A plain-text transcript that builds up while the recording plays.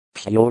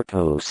Pure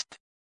Toast.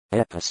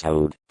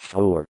 Episode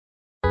 4.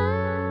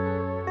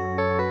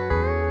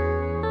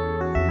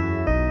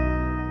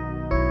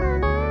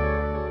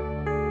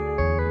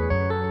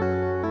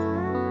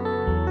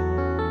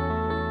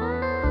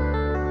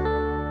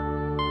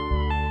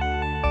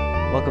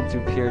 Welcome to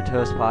Pure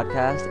Toast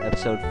Podcast,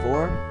 Episode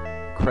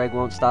 4. Craig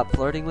won't stop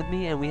flirting with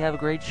me, and we have a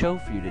great show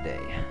for you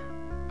today.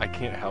 I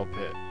can't help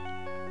it.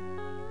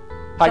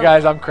 Hi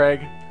guys, I'm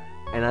Craig.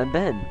 And I'm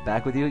Ben,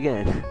 back with you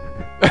again.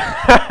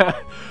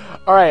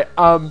 Alright,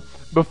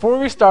 before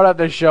we start out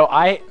this show,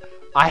 I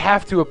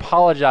have to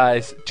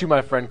apologize to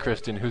my friend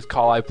Kristen, whose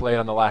call I played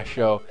on the last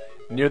show,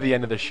 near the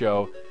end of the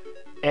show.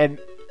 And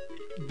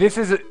this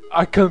is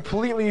a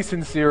completely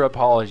sincere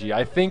apology.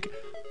 I think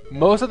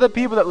most of the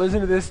people that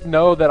listen to this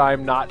know that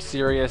I'm not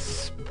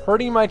serious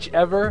pretty much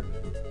ever.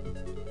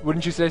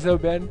 Wouldn't you say so,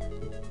 Ben?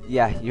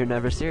 Yeah, you're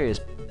never serious.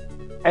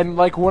 And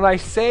like when I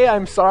say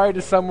I'm sorry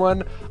to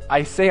someone,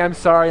 I say I'm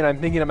sorry and I'm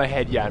thinking in my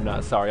head, yeah, I'm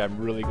not sorry. I'm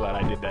really glad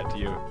I did that to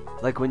you.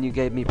 Like when you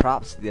gave me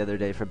props the other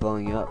day for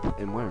blowing you up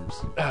in Worms.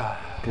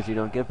 Because you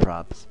don't give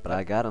props, but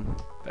I got them.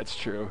 That's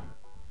true.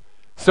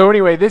 So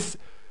anyway,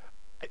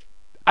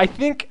 I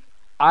think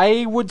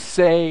I would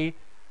say,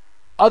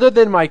 other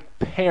than my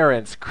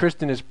parents,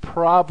 Kristen is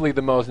probably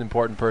the most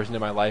important person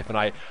in my life.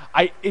 And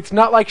it's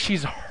not like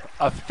she's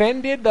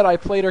offended that I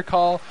played her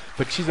call,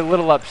 but she's a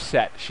little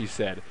upset, she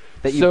said.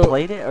 That you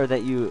played it or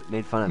that you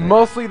made fun of it?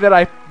 Mostly that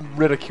I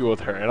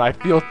ridiculed her, and I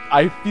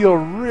feel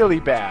really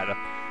bad.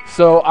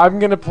 So I'm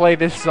going to play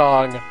this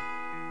song.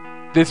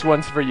 This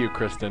one's for you,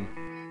 Kristen.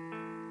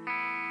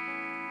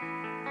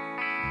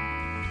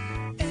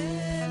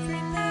 Every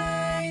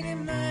night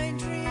in my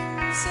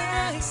dreams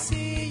I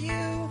see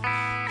you,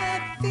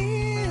 I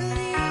feel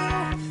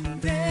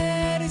you.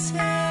 That is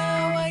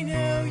how I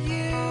know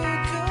you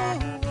go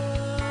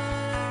on.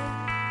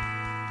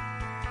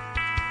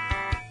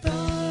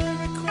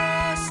 Far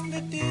across the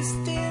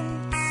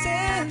distance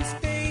and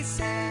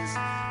spaces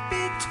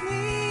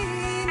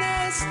between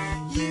us,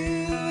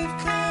 you have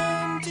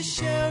come to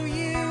show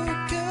you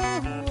go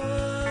on.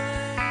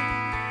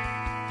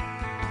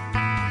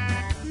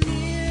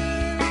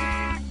 Near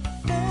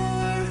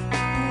or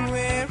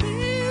wherever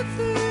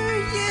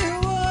you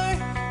are,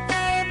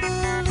 I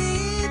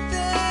believe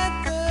that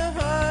the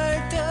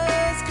heart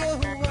does go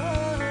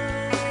on.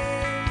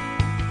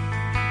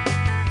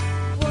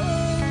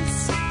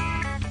 Once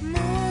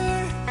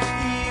more,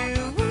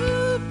 you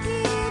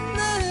open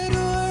the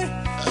door,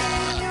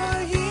 and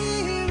you're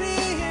here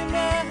in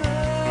my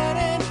heart,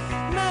 and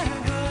my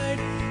heart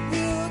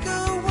will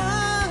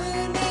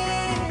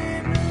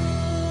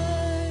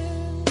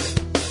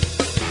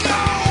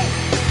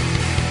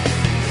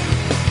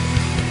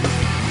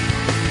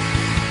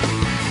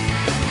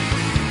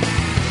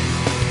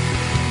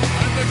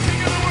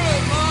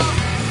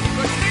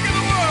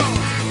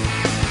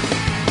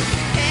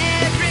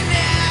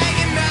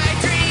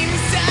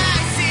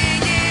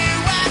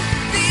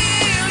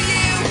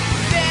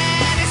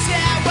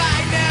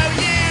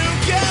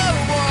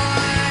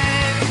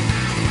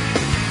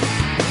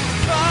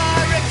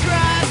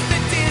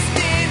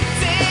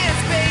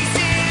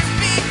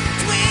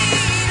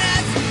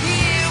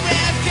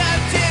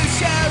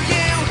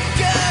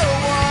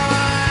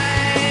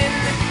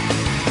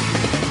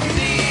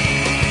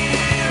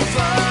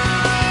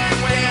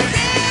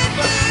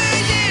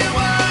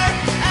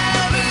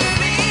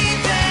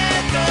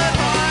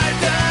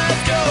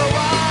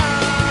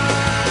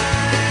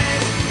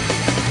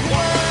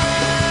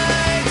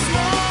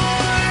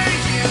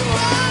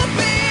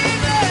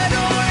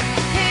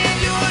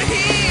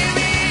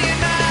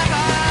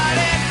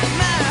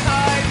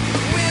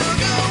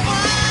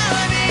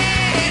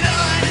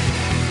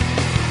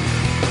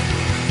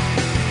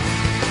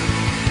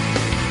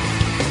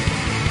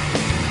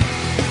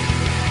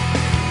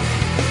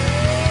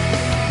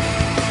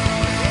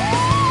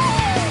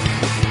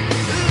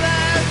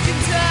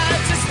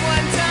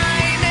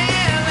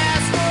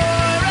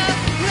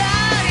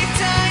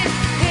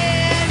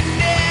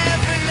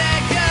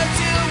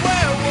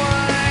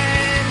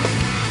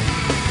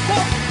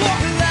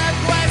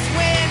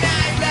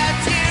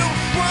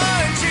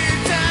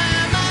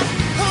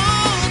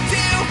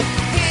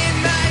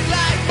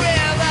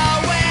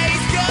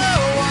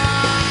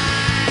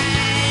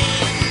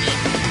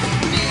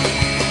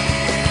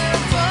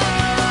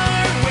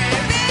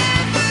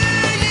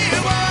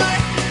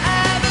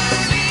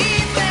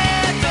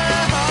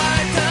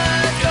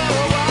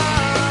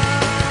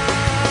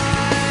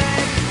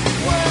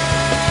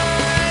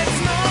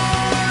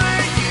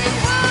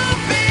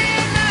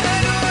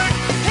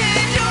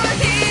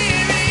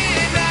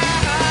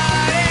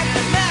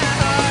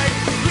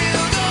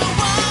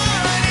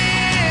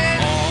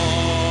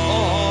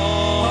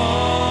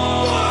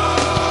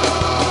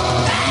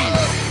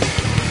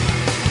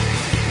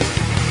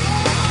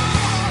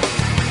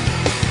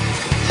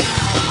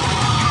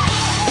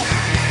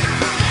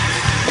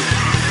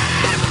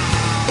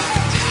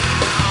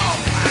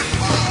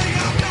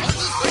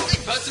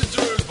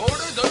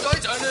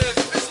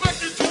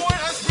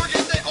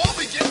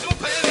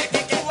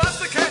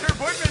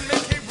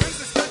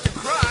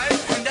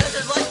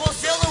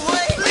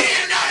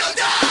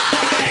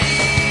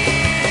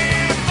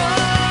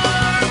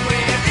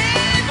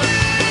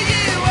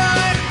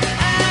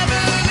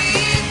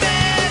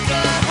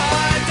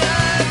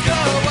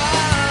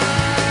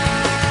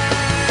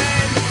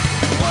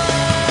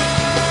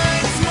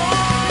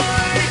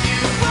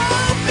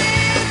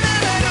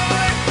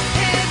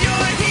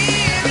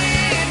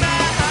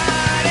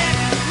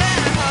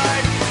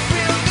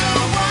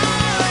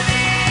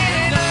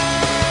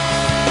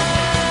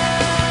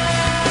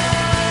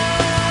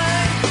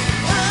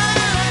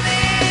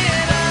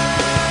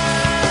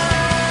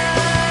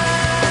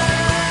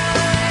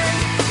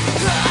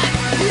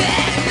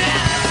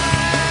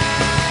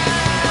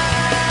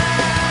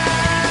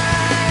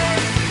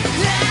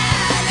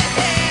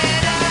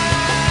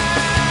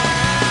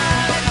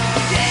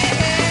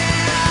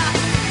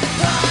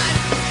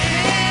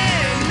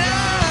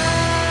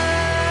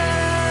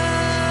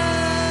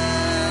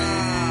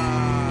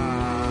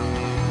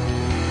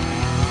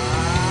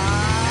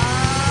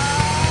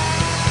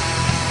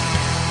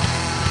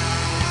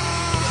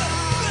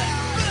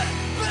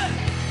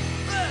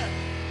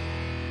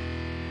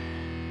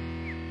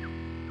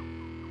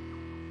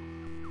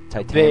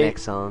Titanic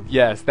song.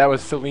 Yes, that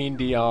was Celine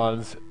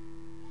Dion's.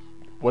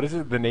 What is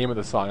it? The name of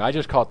the song? I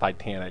just call it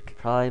Titanic.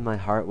 Probably My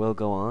Heart Will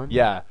Go On.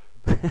 Yeah.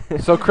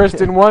 So,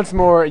 Kristen, once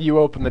more, you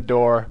open the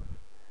door.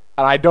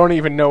 And I don't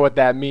even know what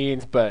that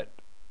means, but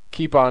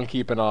keep on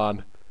keeping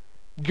on.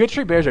 Good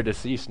Tree Bears are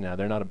deceased now.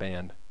 They're not a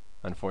band,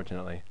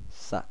 unfortunately.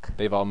 Suck.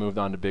 They've all moved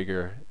on to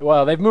bigger.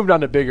 Well, they've moved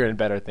on to bigger and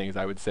better things,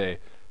 I would say.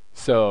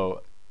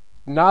 So,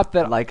 not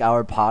that. Like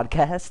our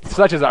podcast?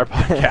 Such as our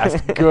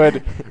podcast.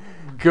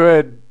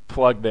 Good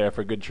plug there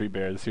for Good Tree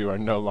Bears who are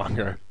no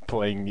longer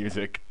playing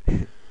music.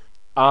 We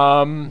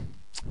got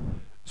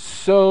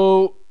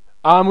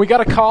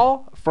a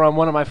call from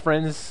one of my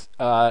friends,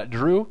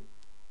 Drew.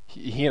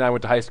 He and I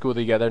went to high school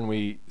together, and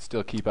we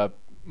still keep up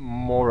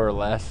more or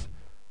less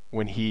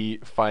when he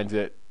finds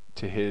it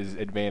to his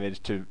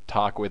advantage to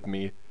talk with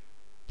me.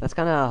 That's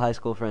kind of how high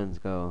school friends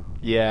go.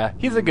 Yeah,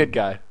 he's a good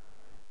guy.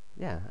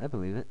 Yeah, I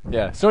believe it.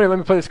 Yeah. So anyway, let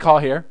me play this call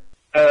here.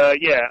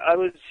 Yeah, I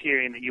was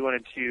hearing that you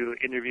wanted to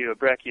interview a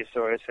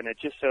Brachiosaurus, and it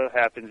just so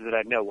happens that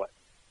I know one.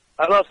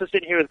 I'm also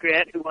sitting here with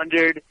Grant, who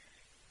wondered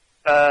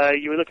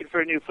you were looking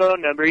for a new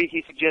phone number.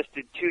 He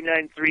suggested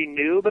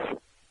 293-NOOB.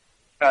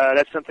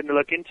 That's something to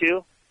look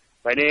into.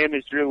 My name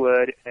is Drew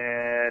Wood,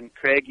 and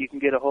Craig, you can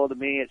get a hold of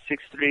me at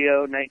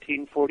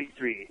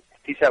 630-1943.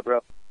 Peace out, bro.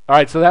 All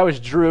right, so that was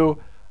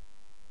Drew.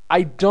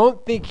 I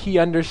don't think he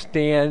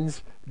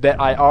understands that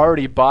I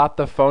already bought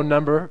the phone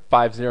number,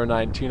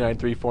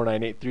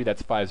 509-293-4983.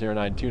 That's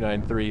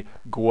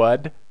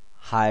 509-293-GWUD.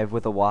 Hive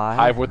with a Y.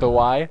 Hive with a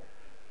Y.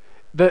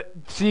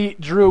 See,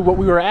 Drew, what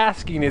we were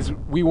asking is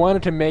we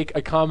wanted to make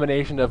a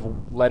combination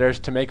of letters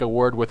to make a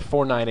word with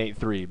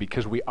 4983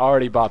 because we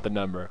already bought the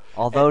number.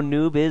 Although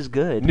Noob is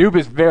good. Noob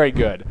is very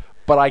good,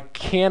 but I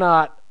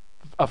cannot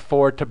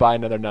afford to buy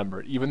another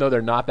number. Even though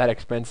they're not that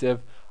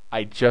expensive,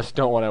 I just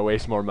don't want to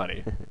waste more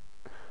money.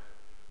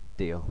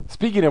 Deal.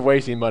 Speaking of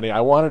wasting money,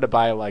 I wanted to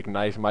buy like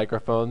nice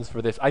microphones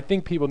for this. I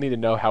think people need to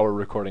know how we're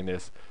recording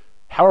this.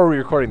 How are we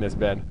recording this,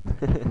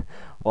 Ben?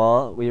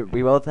 Well, we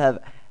both have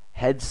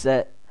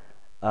headset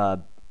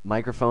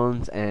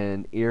microphones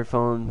and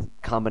earphone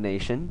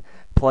combination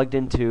plugged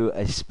into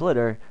a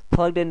splitter,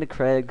 plugged into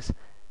Craig's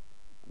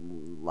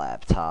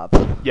laptop.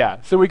 Yeah,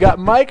 so we got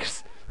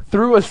mics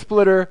through a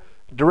splitter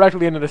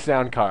directly into the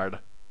sound card.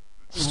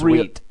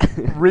 Sweet.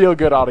 Real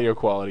good audio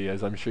quality,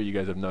 as I'm sure you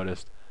guys have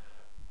noticed.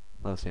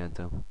 Lo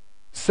siento.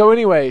 So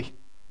anyway,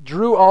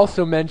 Drew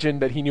also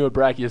mentioned that he knew a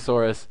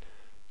Brachiosaurus.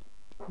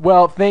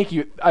 Well, thank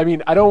you. I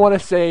mean, I don't want to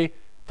say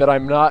that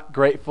I'm not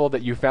grateful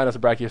that you found us a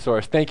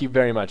Brachiosaurus. Thank you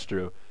very much,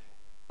 Drew.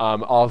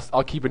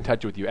 I'll keep in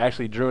touch with you.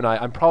 Actually, Drew and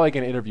I'm probably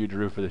going to interview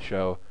Drew for the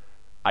show.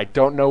 I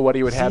don't know what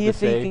he would have to See if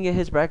say. he can get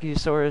his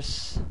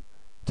Brachiosaurus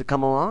to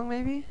come along,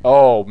 maybe?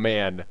 Oh,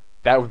 man.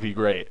 That would be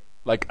great.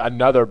 Like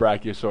another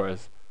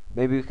Brachiosaurus.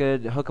 Maybe we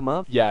could hook him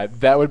up? Yeah,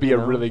 that would be a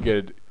really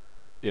good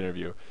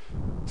interview.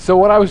 So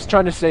what I was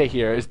trying to say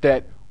here is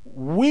that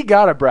we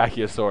got a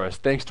Brachiosaurus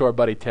thanks to our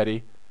buddy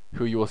Teddy,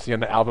 who you will see on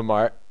the album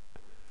art.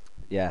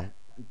 Yeah.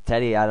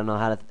 Teddy, I don't know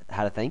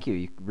how to thank you.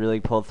 You really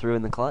pulled through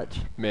in the clutch.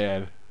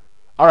 Man.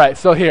 All right,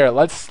 so here,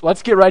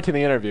 let's get right to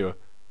the interview.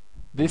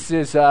 This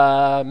is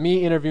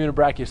me interviewing a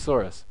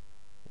Brachiosaurus.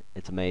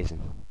 It's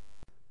amazing.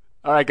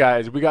 All right,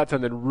 guys, we got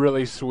something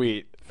really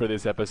sweet for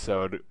this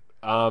episode.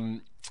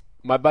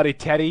 My buddy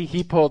Teddy,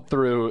 he pulled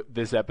through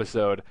this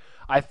episode.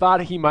 I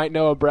thought he might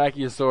know a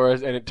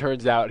Brachiosaurus, and it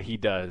turns out he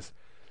does.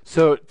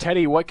 So,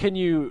 Teddy, what can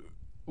you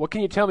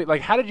tell me?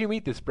 Like, how did you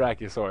meet this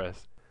Brachiosaurus?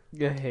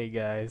 Hey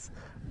guys,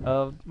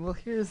 well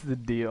here's the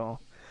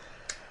deal.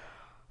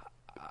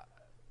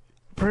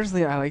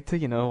 Personally, I like to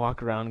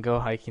walk around, go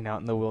hiking out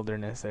in the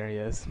wilderness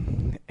areas,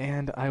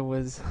 and I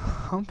was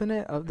humping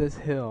it up this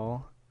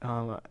hill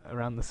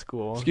around the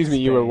school. Excuse me,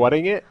 you were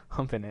whatting it?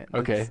 Humping it.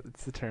 Okay,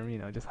 it's the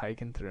term, just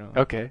hiking through.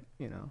 Okay,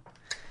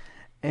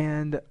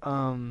 and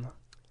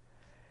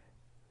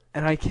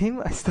I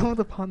stumbled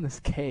upon this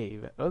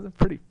cave. It was a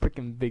pretty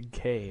freaking big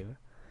cave,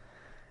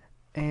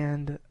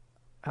 and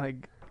I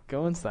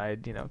go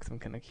inside, because I'm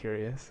kind of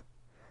curious.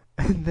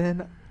 And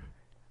then,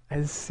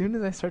 as soon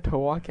as I start to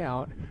walk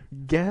out,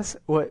 guess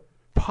what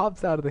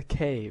pops out of the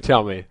cave?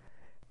 Tell me.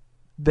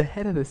 The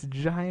head of this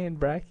giant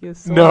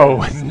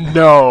Brachiosaurus.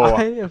 No.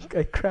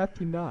 I crap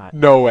you not.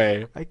 No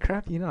way. I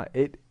crap you not.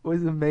 It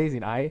was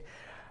amazing. I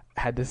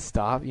had to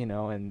stop,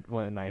 and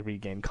when I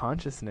regained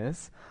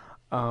consciousness,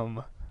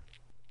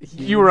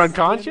 you were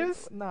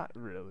unconscious? Not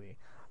really.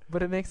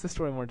 But it makes the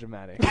story more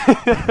dramatic.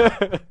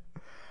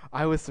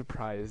 I was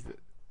surprised,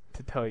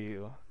 to tell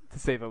you, to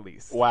say the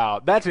least. Wow,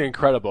 that's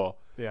incredible.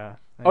 Yeah.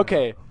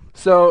 Okay,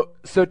 so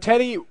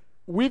Teddy,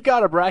 we've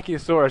got a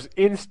Brachiosaurus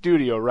in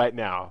studio right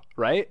now,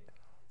 right?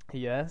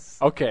 Yes.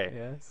 Okay.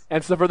 Yes.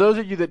 And so for those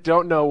of you that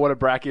don't know what a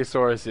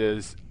Brachiosaurus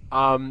is,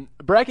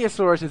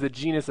 Brachiosaurus is a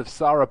genus of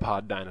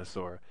sauropod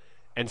dinosaur.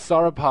 And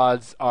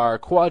sauropods are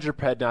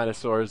quadruped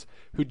dinosaurs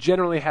who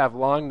generally have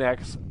long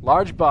necks,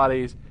 large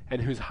bodies,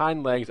 and whose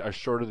hind legs are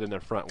shorter than their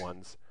front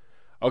ones.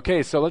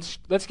 Okay, so let's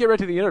get right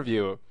to the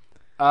interview.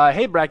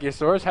 Hey,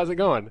 Brachiosaurus, how's it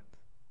going?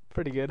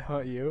 Pretty good. How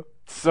about you?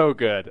 So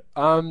good.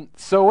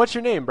 So what's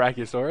your name,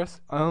 Brachiosaurus?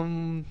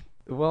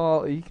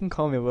 Well, you can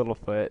call me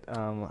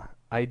Littlefoot.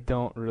 I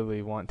don't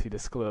really want to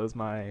disclose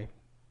my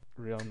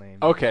real name.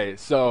 Okay,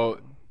 so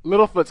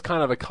Littlefoot's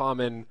kind of a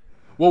common.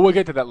 Well, we'll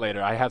get to that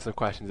later. I have some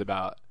questions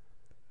about,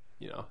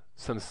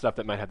 some stuff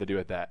that might have to do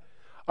with that.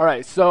 All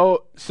right,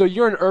 so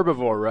you're an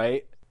herbivore,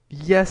 right?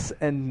 Yes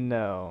and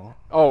no.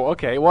 Oh,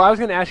 okay. Well, I was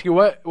going to ask you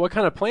what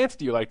kind of plants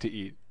do you like to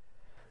eat?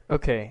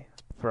 Okay,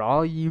 for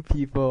all you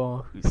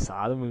people who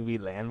saw the movie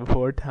Land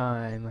Before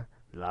Time,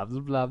 blah blah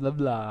blah blah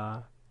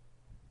blah.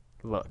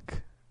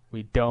 Look,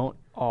 we don't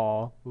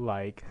all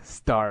like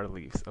star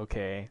leaves,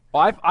 okay?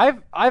 Well,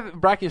 I've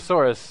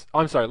Brachiosaurus.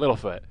 I'm sorry,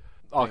 Littlefoot.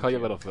 I'll Thank call you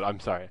you. Littlefoot. I'm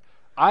sorry.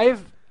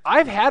 I've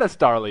had a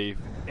starleaf,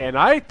 and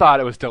I thought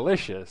it was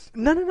delicious.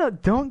 No,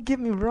 don't get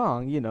me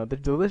wrong, they're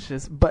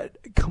delicious, but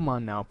come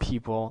on now,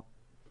 people.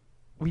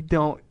 We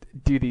don't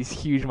do these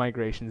huge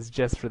migrations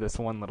just for this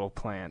one little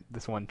plant,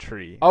 this one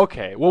tree.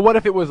 Okay. Well, what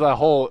if it was a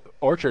whole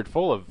orchard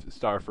full of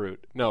star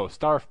fruit? No,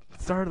 star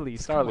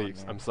Starleaves.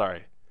 leaves. I'm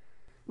sorry.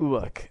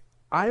 Look,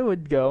 I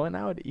would go and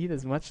I would eat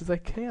as much as I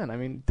can. I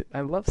mean,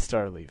 I love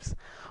star leaves.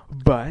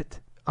 But,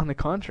 on the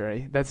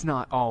contrary, that's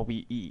not all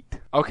we eat.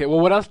 Okay. Well,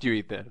 what else do you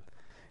eat then?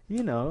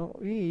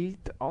 We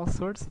eat all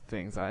sorts of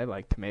things. I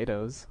like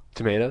tomatoes.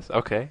 Tomatoes.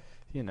 Okay.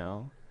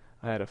 I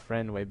had a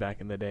friend way back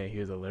in the day. He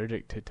was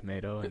allergic to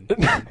tomato, and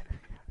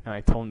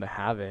I told him to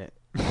have it.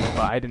 But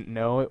I didn't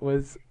know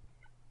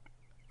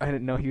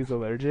he was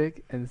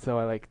allergic, and so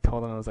I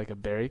told him it was like a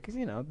berry, because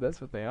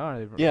that's what they are.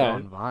 They grow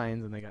on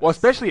vines, and they got. Well,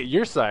 especially at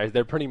your size,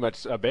 they're pretty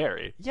much a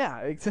berry. Yeah,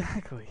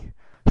 exactly.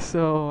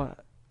 So,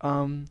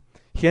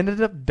 he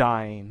ended up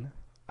dying.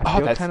 I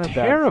feel that's kind of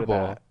terrible.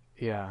 bad for that.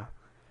 Yeah,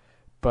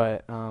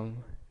 but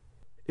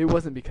it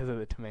wasn't because of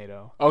the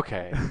tomato.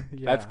 Okay,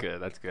 Yeah. That's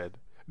good. That's good.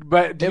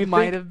 But do It you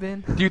might have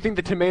been. Do you think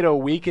the tomato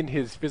weakened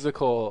his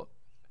physical?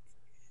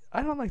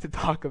 I don't like to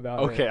talk about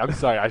Okay, it. I'm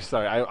sorry.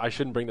 I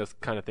shouldn't bring those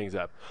kind of things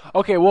up.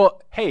 Okay,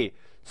 well, hey.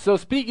 So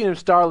speaking of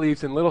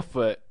Starleaves and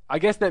Littlefoot, I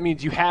guess that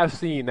means you have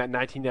seen that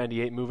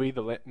 1998 movie,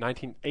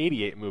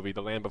 1988 movie,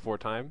 The Land Before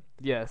Time.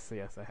 Yes,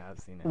 I have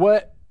seen it.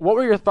 What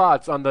were your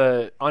thoughts on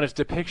its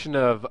depiction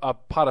of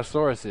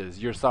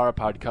Apatosauruses, your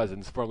sauropod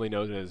cousins, formerly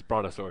known as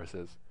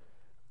brontosauruses?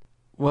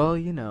 Well,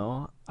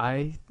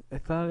 I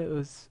thought it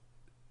was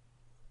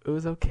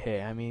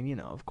okay. I mean,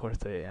 of course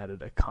they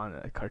added a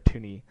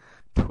cartoony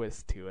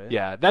twist to it.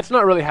 Yeah, that's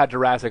not really how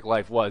Jurassic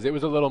Life was. It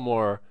was a little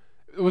more.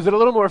 Was it a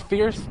little more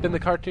fierce than the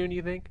cartoon?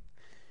 You think?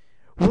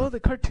 Well, the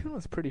cartoon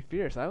was pretty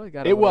fierce. I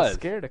got It a little was.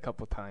 scared a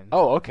couple times.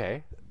 Oh,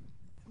 okay.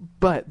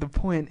 But the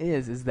point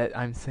is that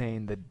I'm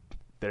saying that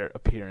their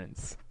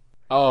appearance in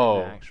Oh,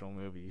 the actual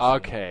movie.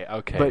 okay.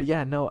 But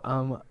yeah, no,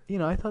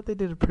 I thought they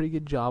did a pretty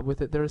good job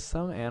with it. There were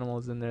some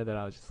animals in there that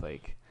I was just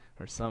like,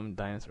 or some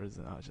dinosaurs,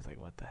 and I was just like,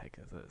 what the heck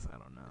is this? I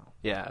don't know.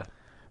 Yeah.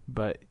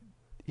 But,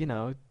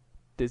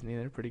 Disney,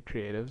 they're pretty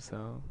creative,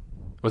 so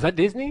Was that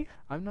Disney?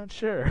 I'm not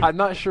sure. I'm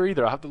not sure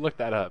either. I'll have to look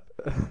that up.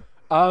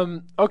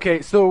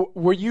 Okay, so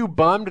were you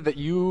bummed that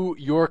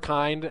your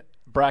kind,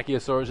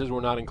 Brachiosauruses,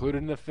 were not included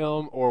in the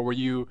film, or were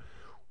you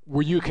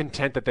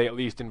content that they at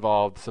least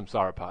involved some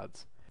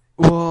sauropods?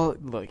 Well,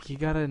 look, you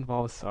gotta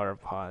involve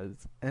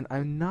sauropods, and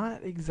I'm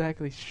not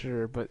exactly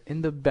sure, but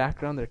in the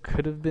background there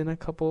could have been a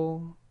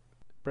couple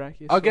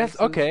Brachiosauruses. I guess,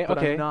 okay.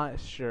 I'm not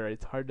sure.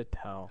 It's hard to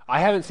tell. I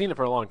haven't seen it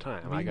for a long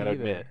time, Me I gotta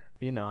neither. admit.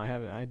 I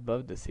haven't. I'd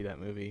love to see that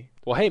movie.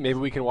 Well, hey, maybe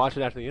we can watch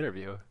it after the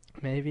interview.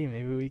 Maybe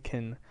we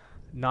can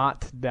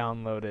not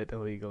download it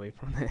illegally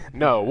from the internet.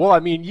 No, well, I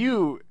mean,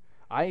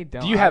 I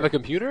don't. do you have a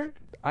computer?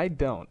 I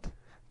don't,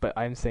 but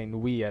I'm saying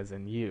we as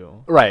in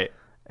you Right.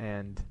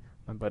 and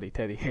my buddy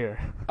Teddy here.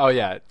 Oh,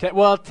 yeah.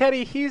 Well,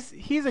 Teddy, he's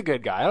a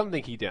good guy. I don't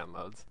think he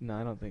downloads. No,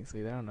 I don't think so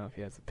either. I don't know if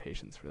he has the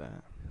patience for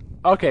that.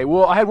 Okay,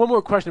 well, I had one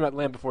more question about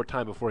Land Before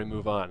Time before we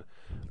move on.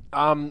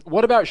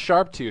 What about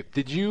Sharptooth?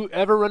 Did you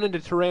ever run into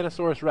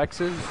Tyrannosaurus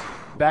Rexes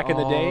back in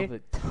the day? All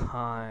the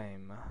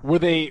time. Were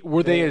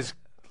they as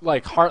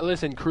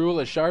heartless and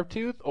cruel as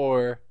Sharptooth,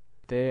 or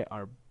They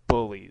are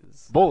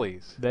bullies.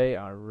 bullies? They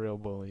are real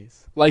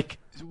bullies. Like,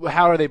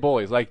 how are they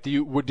bullies? Like,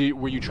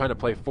 were you trying to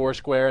play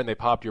Foursquare and they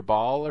popped your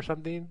ball or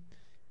something?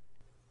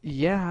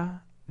 Yeah,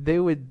 they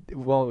would.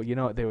 Well, you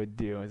know what they would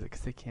do is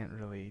because they can't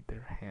really.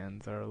 Their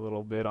hands are a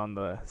little bit on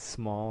the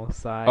small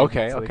side.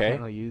 Okay, so okay. They can't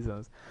really use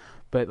those.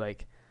 But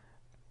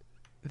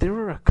there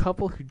were a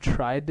couple who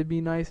tried to be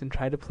nice and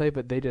tried to play,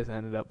 but they just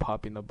ended up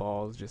popping the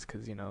balls just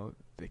because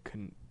they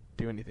couldn't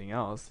do anything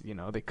else.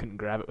 They couldn't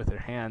grab it with their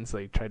hands, so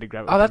they tried to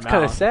grab it. Oh, with that's their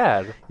kind of mouth.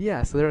 sad.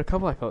 Yeah, so there were a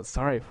couple I felt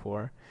sorry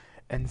for,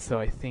 and so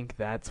I think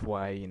that's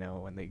why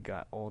when they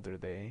got older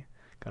they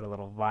got a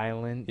little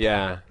violent.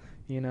 Yeah,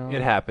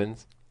 it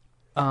happens.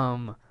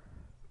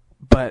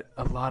 But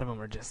a lot of them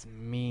are just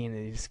mean.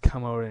 They just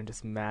come over and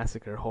just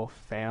massacre whole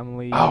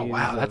families. Oh,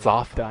 wow, that's of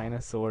awful.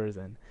 Dinosaurs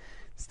and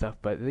stuff.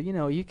 But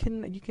you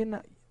can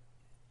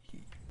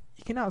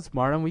you can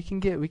outsmart them. We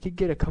could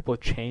get a couple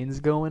of chains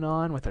going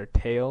on with our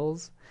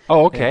tails.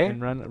 Oh, okay.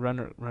 And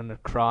run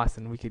across,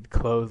 and we could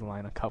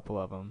clothesline a couple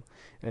of them,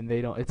 and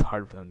they don't. It's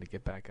hard for them to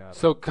get back up.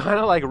 So kind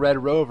of like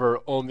Red Rover,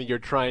 only you're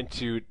trying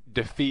to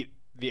defeat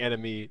the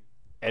enemy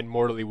and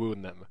mortally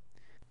wound them.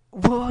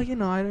 Well, I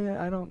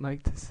don't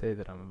like to say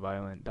that I'm a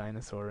violent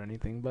dinosaur or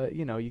anything, but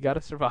you got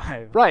to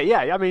survive. Right?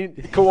 Yeah. I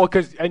mean, cool.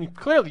 And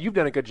clearly you've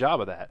done a good job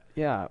of that.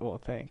 Yeah. Well,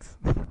 thanks.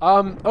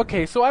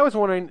 Okay. So I was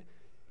wondering,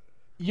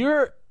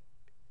 you're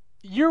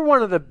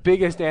one of the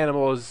biggest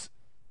animals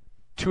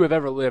to have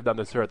ever lived on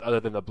this earth, other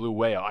than the blue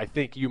whale. I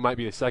think you might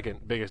be the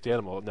second biggest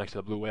animal next to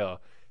the blue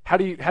whale. How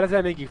does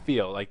that make you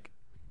feel? Like,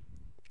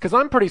 because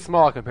I'm pretty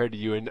small compared to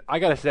you, and I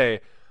gotta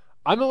say,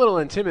 I'm a little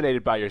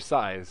intimidated by your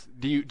size.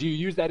 Do you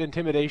use that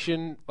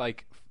intimidation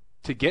like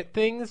to get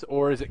things,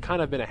 or has it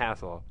kind of been a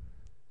hassle?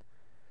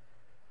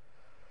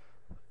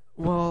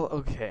 Well,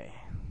 okay.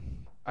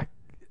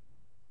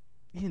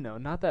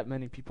 Not that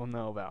many people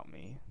know about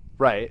me.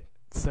 Right.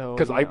 So,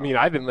 Because I mean,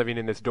 I've been living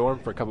in this dorm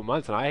for a couple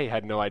months, and I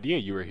had no idea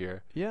you were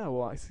here. Yeah,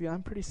 well, I see.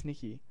 I'm pretty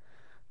sneaky.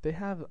 They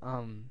have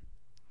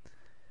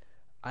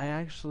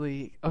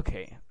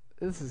okay.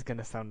 This is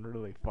gonna sound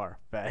really far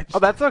fetched. Oh,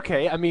 that's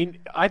okay. I mean,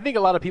 I think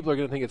a lot of people are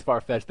gonna think it's far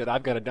fetched that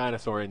I've got a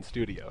dinosaur in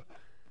studio.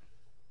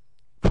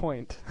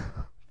 Point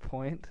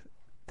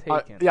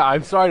taken. Yeah,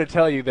 I'm sorry to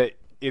tell you that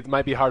it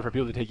might be hard for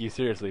people to take you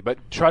seriously, but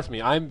trust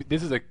me,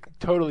 this is a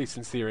totally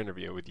sincere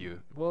interview with you.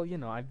 Well,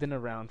 I've been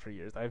around for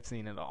years. I've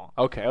seen it all.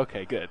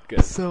 Okay, good.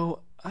 So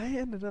I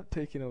ended up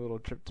taking a little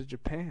trip to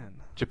Japan.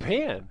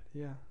 Japan?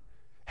 Yeah.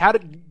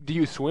 Do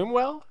you swim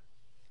well?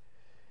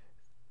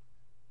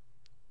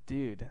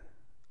 Dude,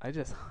 I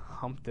just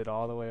humped it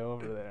all the way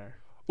over there.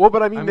 Well,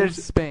 but I mean, I'm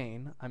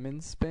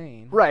in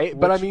Spain. Right,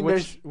 but I mean, where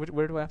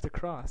do I have to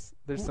cross?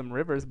 There's some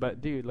rivers,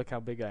 but dude, look how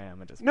big I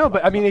am. No,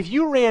 but I mean, if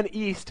you ran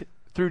east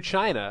through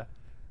China,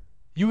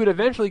 you would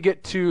eventually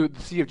get to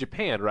the Sea of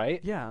Japan,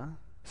 right? Yeah.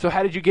 So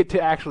how did you get to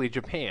actually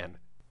Japan?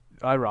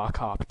 I rock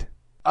hopped.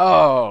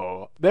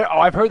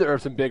 I've heard there are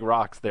some big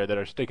rocks there that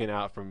are sticking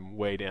out from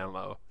way down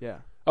low. Yeah.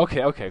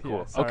 Okay, cool.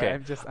 Yeah, sorry, okay.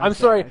 I'm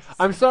sorry. sorry.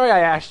 I'm sorry I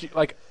asked you.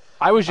 Like,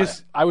 I was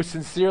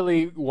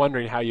sincerely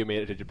wondering how you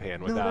made it to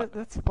Japan without. No,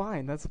 that's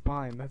fine.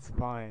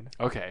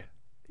 Okay.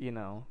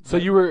 So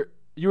but- you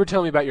were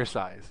telling me about your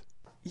size.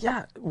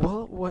 Yeah.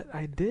 Well, what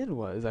I did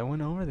was I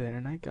went over there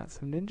and I got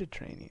some ninja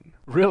training.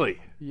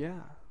 Really? Yeah.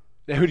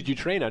 Now, who did you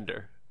train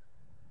under?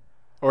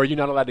 Or are you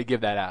not allowed to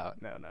give that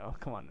out? No.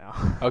 Come on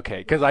now. Okay,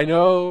 because I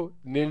know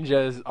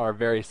ninjas are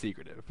very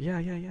secretive. Yeah.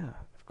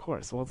 Of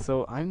course. Well,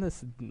 so I'm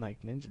this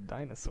like ninja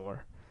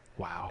dinosaur.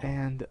 Wow.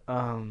 And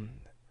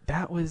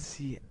that was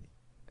the.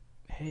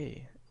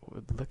 Hey,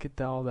 look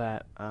at all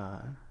that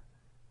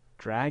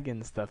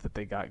dragon stuff that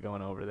they got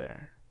going over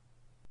there.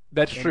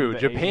 That's in true. the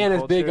Japan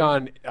Asian is big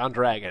culture. on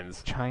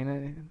dragons.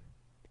 China,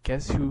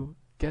 guess who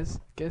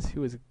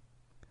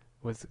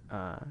was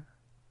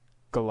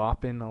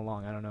galloping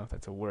along? I don't know if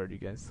that's a word. You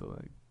guys still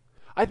like?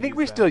 I think use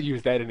we that. still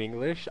use that in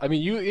English. I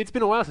mean, it's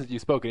been a while since you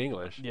spoke in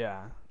English.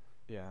 Yeah.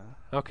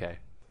 Okay.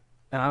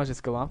 And I was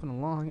just galloping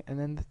along, and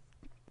then the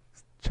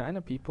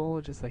China people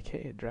were just like,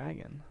 "Hey, a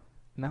dragon,"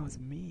 and that was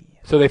me.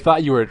 So they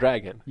thought you were a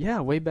dragon.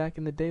 Yeah, way back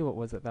in the day. What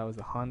was it? That was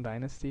the Han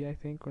Dynasty, I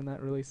think, when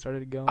that really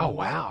started going. Oh,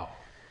 wow.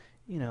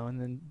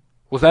 And then.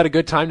 Was that a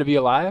good time to be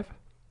alive?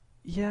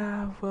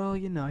 Yeah, well,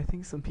 I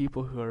think some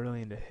people who are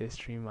really into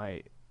history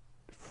might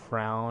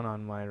frown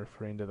on my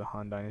referring to the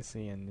Han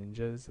Dynasty and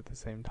ninjas at the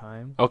same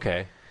time.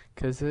 Okay.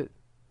 Because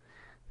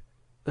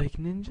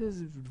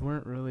ninjas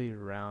weren't really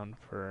around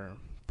for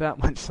that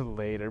much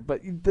later.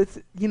 But that's,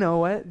 you know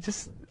what?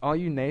 Just all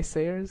you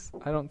naysayers,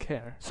 I don't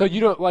care. So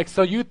you don't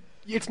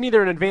it's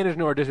neither an advantage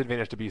nor a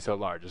disadvantage to be so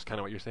large, is kind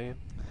of what you're saying?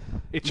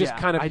 It's just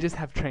kind of. I just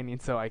have training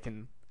so I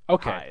can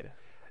Okay. hide.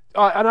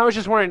 And I was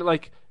just wondering,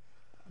 like,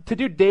 to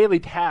do daily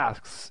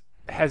tasks,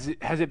 has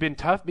it been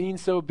tough being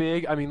so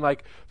big? I mean,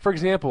 like, for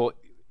example,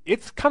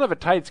 it's kind of a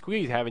tight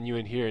squeeze having you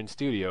in here in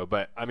studio,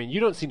 but I mean, you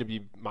don't seem to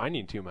be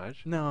minding too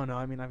much. No,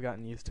 I mean, I've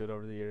gotten used to it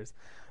over the years.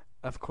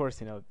 Of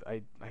course,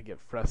 I get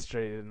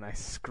frustrated and I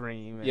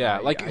scream. And Yeah,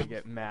 I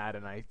get mad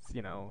and I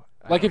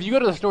Like, if you go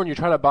to the store and you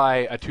try to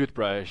buy a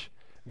toothbrush,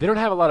 they don't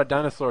have a lot of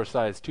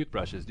dinosaur-sized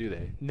toothbrushes, do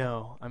they?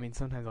 No, I mean,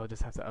 sometimes I'll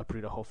just have to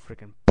uproot a whole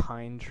freaking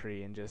pine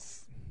tree and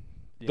just.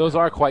 Those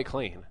are quite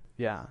clean.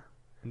 Yeah,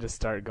 and just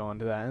start going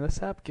to that. And the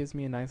sap gives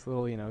me a nice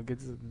little,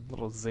 gets a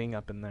little zing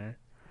up in there.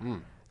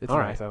 It's All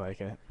nice. right. I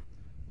like it.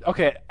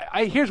 Okay,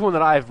 here's one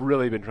that I've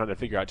really been trying to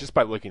figure out just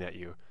by looking at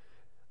you.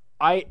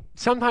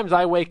 Sometimes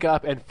I wake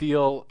up and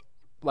feel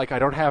like I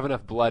don't have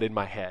enough blood in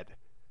my head,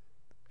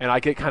 and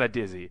I get kind of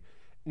dizzy.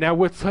 Now,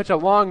 with such a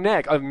long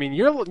neck, I mean,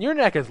 your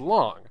neck is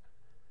long.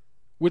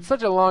 With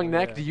such a long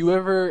neck, yes. do you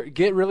ever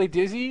get really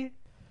dizzy?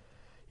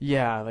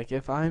 Yeah, like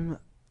if I'm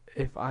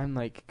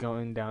like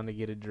going down to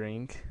get a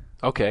drink,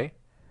 Okay.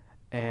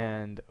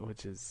 and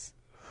which is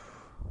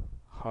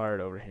hard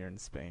over here in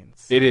Spain.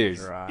 It's It is.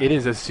 dry. It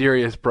is a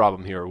serious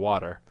problem here,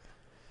 water.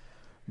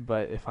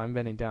 But if I'm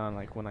bending down,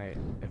 like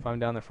if I'm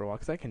down there for a while,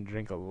 'cause I can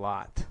drink a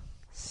lot,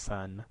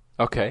 son.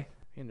 Okay.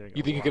 can drink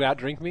You a think you lot.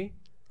 could outdrink me?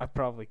 I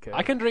probably could.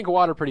 I can drink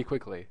water pretty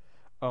quickly.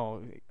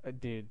 Oh,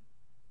 dude,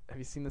 have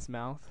you seen this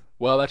mouth?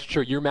 Well, that's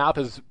true. Your mouth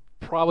is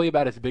probably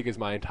about as big as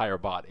my entire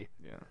body.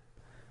 Yeah.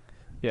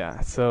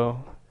 Yeah.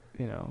 So,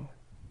 you know,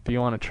 if you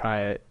want to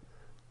try it,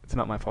 it's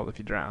not my fault if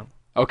you drown.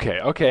 Okay.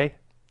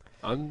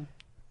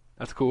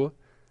 That's cool.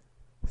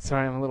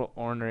 Sorry, I'm a little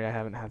ornery. I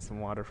haven't had some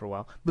water for a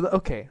while. But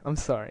okay, I'm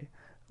sorry.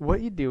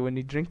 What you do when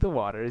you drink the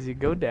water is you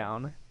go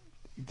down,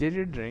 you get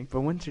your drink,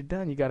 but once you're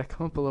done, you got to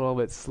come up a little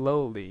bit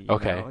slowly. You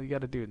Okay. know? You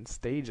got to do it in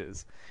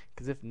stages.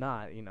 Because if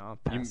not, you know, I'll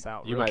pass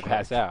out. You real might quick.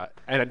 pass out.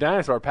 And a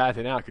dinosaur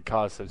passing out could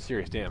cause some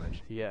serious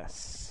damage.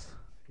 Yes.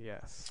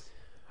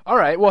 All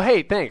right. Well,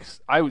 hey,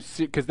 thanks.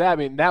 Because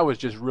that was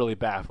just really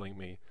baffling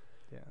me.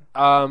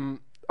 Yeah.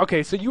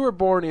 Okay, so you were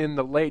born in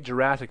the late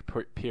Jurassic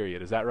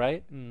period, is that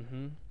right?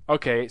 Mm-hmm.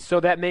 Okay, so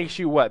that makes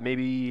you what,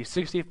 maybe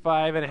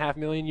 65.5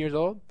 million years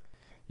old?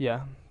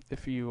 Yeah.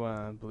 If you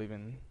believe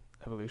in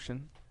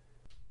evolution.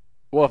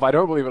 Well, if I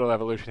don't believe in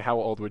evolution, how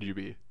old would you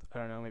be? I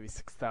don't know, maybe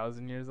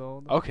 6,000 years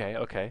old.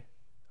 Okay.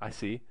 I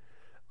see.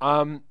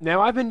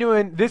 Now I've been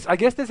doing this. I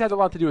guess this has a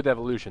lot to do with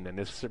evolution. Then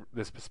this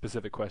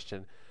specific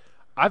question,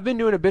 I've been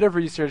doing a bit of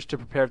research to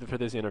prepare for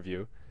this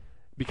interview,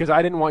 because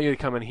I didn't want you to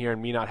come in here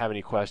and me not have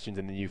any questions,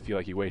 and then you feel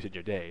like you wasted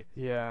your day.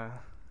 Yeah.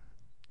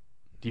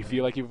 Do you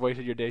feel like you've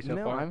wasted your day so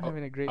no, far? I'm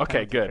having a great okay,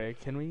 time. good. Craig.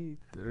 Can we?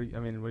 I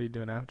mean, what are you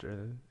doing after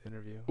the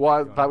interview? Well,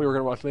 I What's thought going we on? were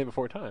going to watch Land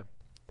Before Time.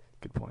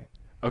 Good point.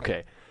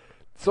 Okay.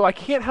 So I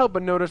can't help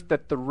but notice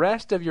that the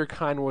rest of your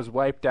kind was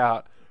wiped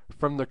out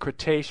from the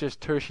Cretaceous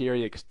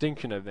Tertiary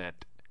extinction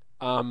event.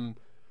 How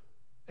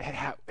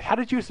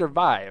did you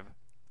survive?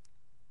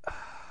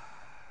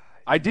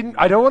 I don't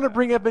want to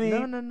bring up any.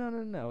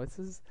 No. This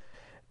is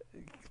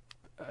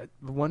a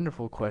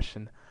wonderful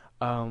question.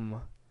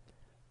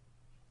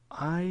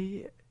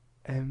 I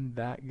am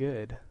that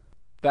good.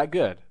 That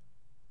good.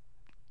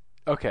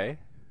 Okay.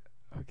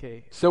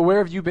 Okay. So where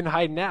have you been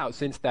hiding out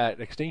since that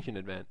extinction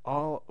event?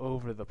 All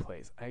over the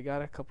place. I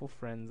got a couple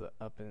friends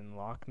up in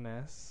Loch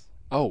Ness.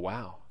 Oh,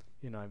 wow.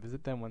 You know, I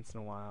visit them once in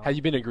a while. Have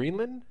you been to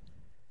Greenland?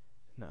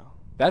 No.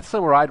 That's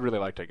somewhere I'd really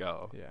like to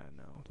go. Yeah,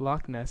 no.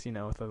 Loch Ness, you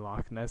know, with the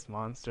Loch Ness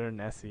monster,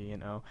 Nessie, you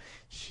know,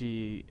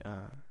 she,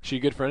 She a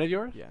good friend of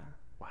yours? yeah,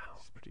 Wow.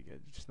 she's pretty good.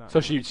 Just not. So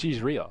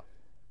she's real.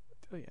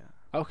 Oh yeah.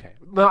 Okay.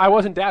 No, I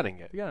wasn't doubting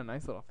it. We got a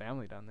nice little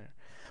family down there.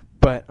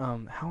 But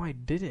how I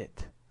did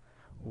it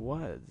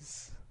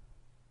was,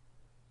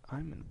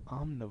 I'm an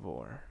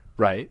omnivore.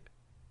 Right.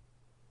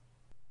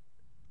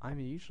 I'm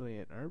usually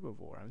an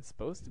herbivore. I'm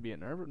supposed to be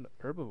an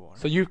herbivore.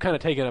 So you've kind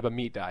of taken up a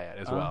meat diet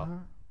as well. Uh-huh.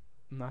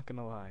 I'm not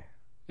gonna lie.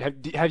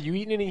 Have you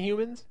eaten any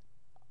humans?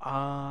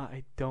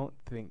 I don't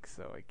think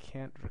so. I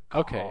can't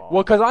recall. Okay.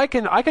 Well, because I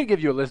can give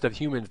you a list of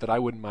humans that I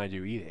wouldn't mind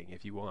you eating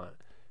if you want.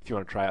 If you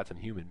want to try out some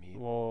human meat.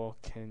 Well,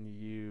 can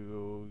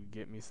you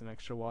get me some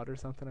extra water or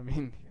something? I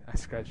mean, I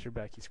scratched your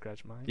back, you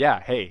scratched mine.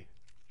 Yeah. Hey.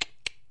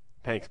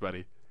 Thanks,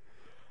 buddy.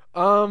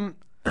 All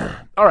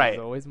right. There's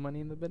always money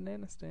in the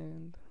banana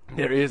stand.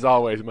 There is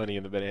always money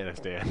in the banana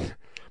stand,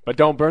 but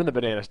don't burn the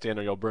banana stand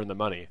or you'll burn the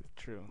money.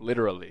 True.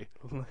 Literally.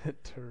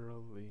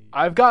 Literally.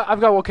 I've got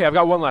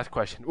one last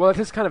question. Well, this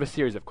is kind of a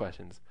series of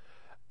questions.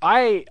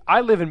 I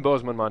live in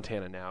Bozeman,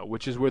 Montana now,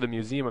 which is where the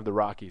Museum of the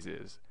Rockies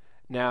is.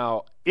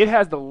 Now, it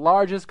has the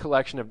largest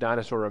collection of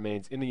dinosaur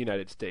remains in the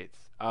United States.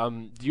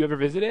 Do you ever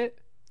visit it?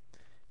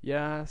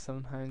 Yeah,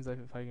 sometimes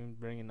if I can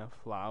bring enough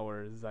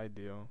flowers, I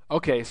do.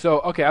 Okay,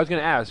 I was going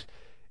to ask,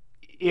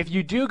 if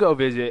you do go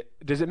visit,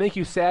 does it make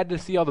you sad to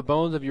see all the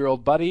bones of your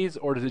old buddies,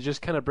 or does it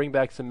just kind of bring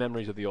back some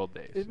memories of the old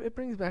days? It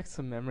brings back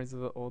some memories of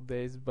the old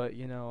days, but it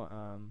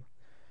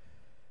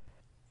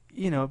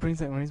brings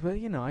back memories. But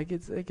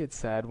I get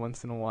sad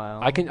once in a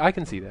while. I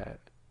can see that.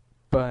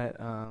 But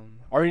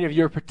Are any of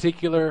your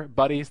particular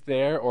buddies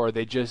there, or are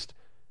they just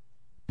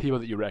people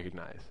that you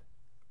recognize?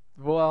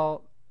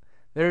 well,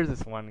 there's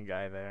this one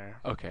guy there.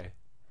 Okay.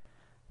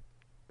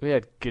 We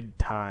had good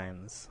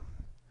times.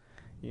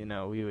 We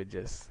would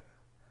just.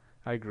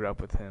 I grew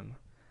up with him,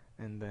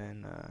 and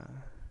then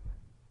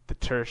the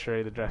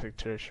Jurassic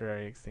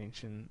Tertiary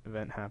extinction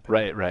event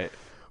happened. Right.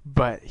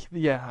 But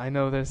yeah, I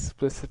know there's a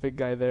specific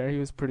guy there. He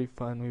was pretty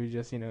fun. We would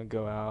just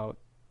go out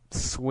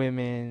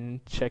swimming,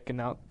 checking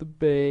out the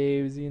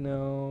babes,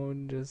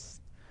 and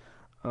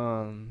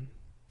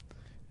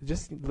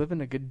just living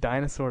a good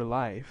dinosaur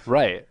life.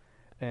 Right.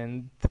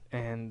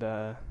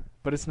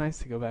 But it's nice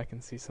to go back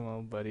and see some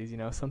old buddies.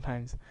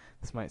 Sometimes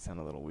this might sound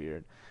a little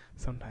weird.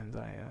 Sometimes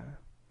I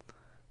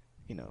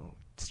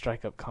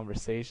strike up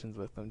conversations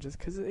with them just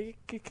 'cause it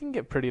can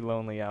get pretty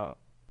lonely out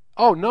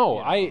Oh no,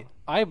 You know.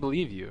 I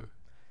believe you.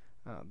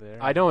 out there.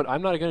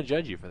 I'm not going to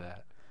judge you for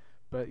that.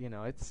 But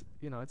it's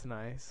it's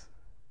nice.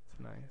 It's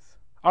nice.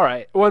 All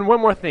right. One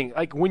more thing.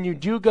 Like when you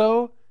do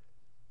go,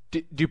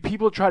 do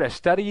people try to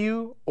study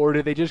you, or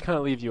do they just kind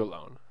of leave you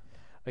alone?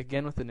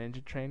 Again with the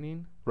ninja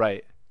training,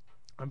 Right.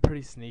 I'm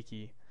pretty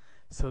sneaky,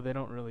 so they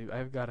don't really.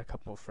 I've got a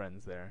couple of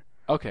friends there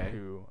Okay.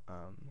 who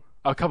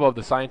A couple of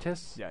the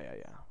scientists. yeah.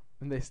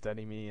 And they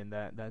study me, and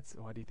that's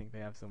why do you think they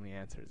have so many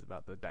answers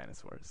about the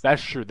dinosaurs?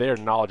 That's true. They are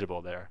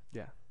knowledgeable there.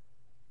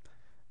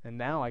 And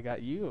now I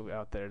got you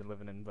out there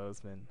living in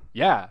Bozeman,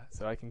 Yeah.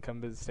 so I can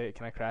come to the state.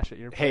 Can I crash at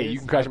your place? Hey, you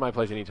can crash at my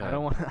place anytime. I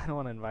don't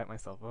want to invite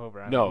myself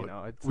over. No, you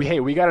know, it's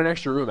we got an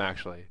extra room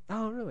actually.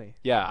 Oh, really?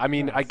 Yeah, I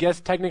mean, I Nice. guess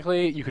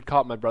technically you could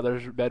call it my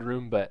brother's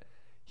bedroom, but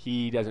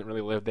he doesn't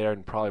really live there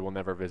and probably will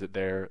never visit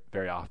there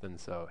very often.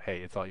 So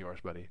hey, it's all yours,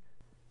 buddy.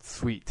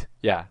 Sweet.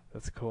 Yeah,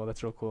 That's cool.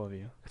 That's real cool of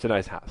you. it's a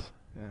nice house.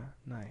 Yeah,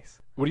 nice.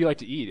 What do you like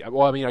to eat?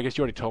 Well, I mean, I guess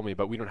you already told me,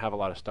 but we don't have a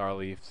lot of star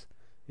leaves.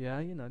 Yeah,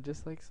 you know,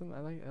 just like I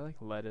like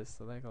lettuce.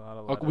 I like a lot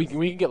of Oh, lettuce.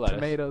 we can get lettuce.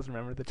 Tomatoes.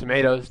 Remember the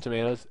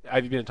Tomatoes.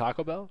 Have you been to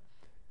Taco Bell?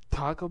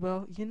 Taco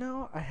Bell. You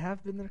know, I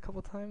have been there a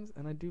couple times,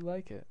 and I do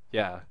like it.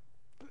 Yeah,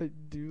 I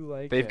do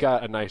like it. they've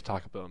got a nice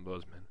Taco Bell in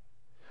Bozeman.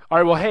 All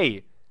right, well,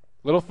 hey,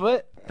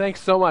 Littlefoot,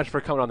 thanks so much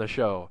for coming on the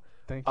show.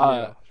 Thank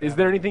you. Is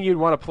there anything you'd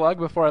want to plug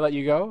before I let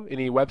you go?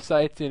 Any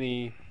websites?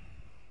 Any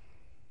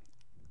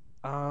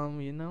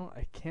You know,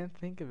 I can't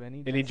think of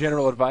any. Any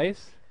general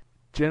advice?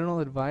 General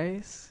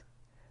advice?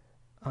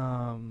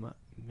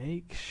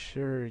 Make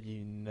sure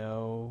you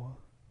know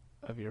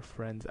of your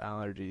friend's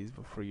allergies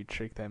before you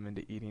trick them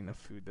into eating a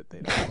food that they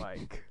don't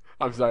like.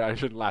 I'm sorry, I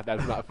shouldn't laugh.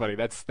 That's not funny.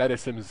 That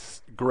is some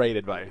great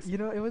advice. You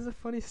know, it was a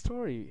funny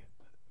story,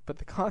 but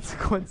the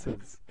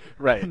consequences.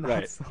 Right, not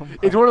right. so much.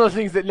 It's one of those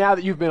things that now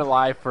that you've been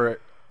alive for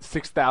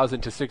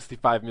 6,000 to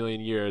 65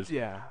 million years,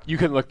 Yeah. you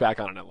can look back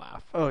on it and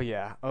laugh. Oh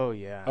yeah. Oh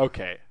yeah.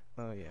 Okay.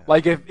 Oh yeah.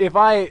 Like if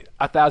I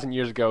 1,000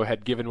 years ago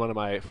had given one of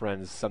my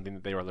friends something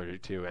that they were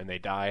allergic to and they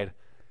died,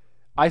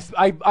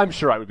 I'm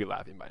sure I would be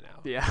laughing by now.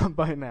 Yeah.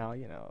 By now,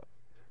 you know.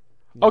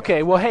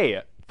 Okay, well,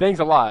 hey, thanks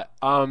a lot.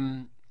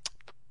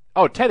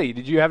 Oh, Teddy,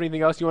 did you have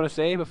anything else you want to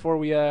say before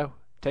we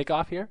take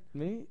off here?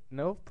 Me?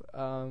 Nope.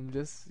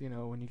 Just, you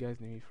know, when you guys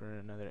need me for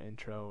another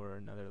intro or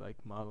another like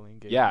modeling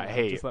gig, Yeah, you know,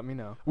 hey. just let me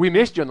know. We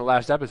missed you on the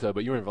last episode,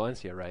 but you were in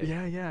Valencia, right?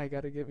 Yeah, I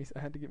had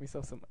to get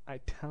myself some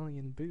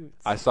Italian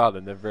boots. I saw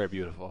them. They're very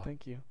beautiful.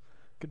 Thank you.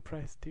 Good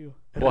price too.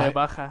 Well,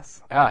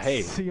 Rebajas. hey.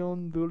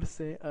 Acción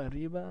dulce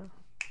arriba.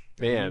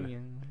 Man,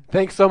 Mm.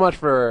 thanks so much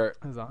for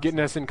That was awesome. getting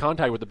us in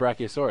contact with the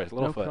Brachiosaurus,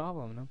 No Littlefoot.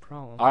 problem. No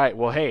problem. All right,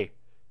 well, hey,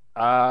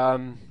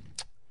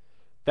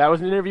 that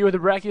was an interview with the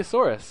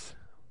Brachiosaurus.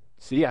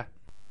 See ya.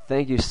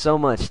 Thank you so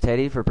much,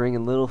 Teddy, for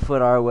bringing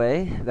Littlefoot our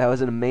way. That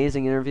was an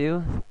amazing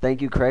interview.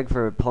 Thank you, Craig,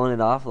 for pulling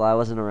it off while I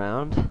wasn't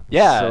around.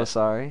 Yeah. So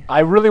sorry. I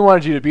really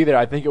wanted you to be there.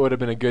 I think it would have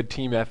been a good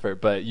team effort,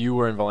 but you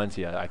were in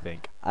Valencia, I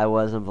think. I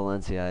was in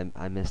Valencia.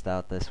 I missed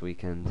out this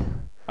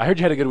weekend. I heard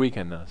you had a good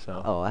weekend, though,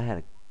 so. Oh, I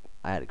had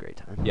a great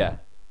time. Yeah.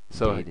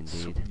 So,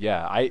 Indeed.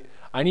 yeah,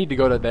 I need to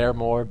go to there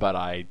more, but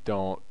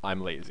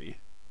I'm lazy.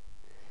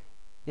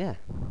 Yeah,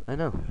 I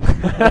know.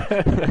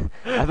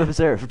 I've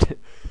observed.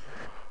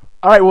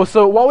 All right, well,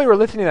 so while we were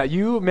listening to that,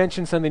 you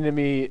mentioned something to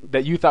me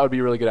that you thought would be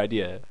a really good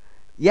idea.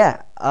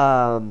 Yeah,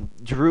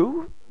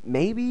 Drew,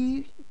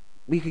 maybe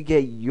we could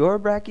get your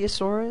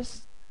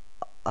Brachiosaurus,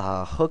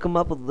 hook him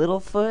up with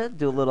Littlefoot,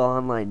 do a little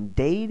online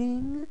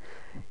dating.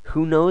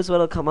 Who knows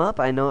what'll come up?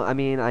 I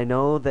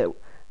know that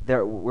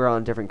we're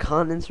on different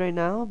continents right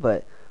now,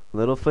 but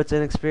Littlefoot's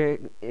an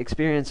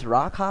experienced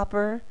rock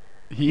hopper.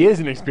 He is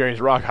an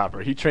experienced rock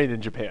hopper. He trained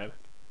in Japan.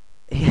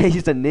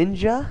 He's a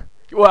ninja.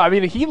 Well, I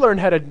mean, he learned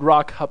how to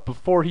rock hop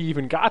before he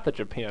even got to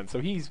Japan, so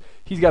he's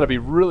got to be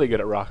really good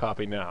at rock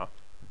hopping now.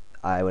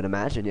 I would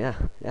imagine, yeah.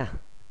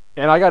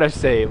 And I gotta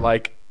say,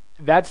 like,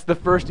 that's the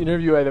first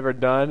interview I've ever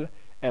done,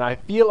 and I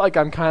feel like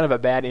I'm kind of a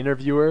bad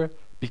interviewer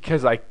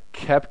because I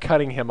kept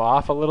cutting him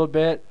off a little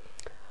bit.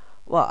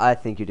 Well, I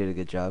think you did a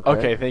good job.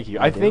 Okay, Craig. thank you.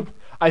 I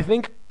I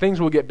think things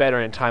will get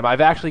better in time.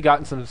 I've actually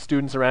gotten some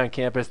students around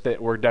campus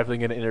that we're definitely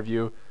going to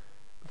interview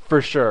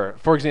for sure.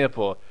 For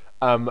example,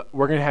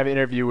 we're going to have an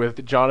interview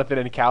with Jonathan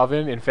and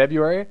Calvin in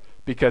February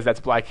because that's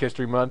Black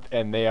History Month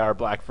and they are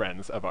black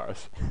friends of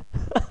ours.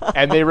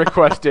 And they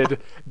requested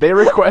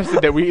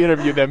that we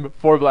interview them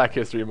for Black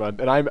History Month,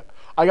 and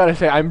I got to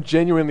say I'm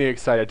genuinely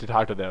excited to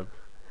talk to them.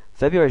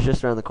 February's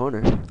just around the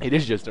corner. It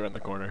is just around the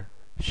corner.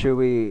 Should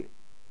we?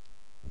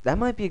 That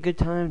might be a good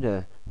time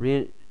to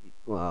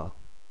well,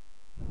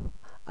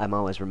 I'm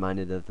always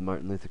reminded of the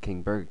Martin Luther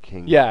King Burger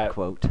King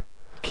quote.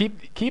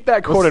 Keep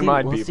that quote in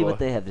mind, we'll people. see what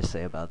they have to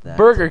say about that.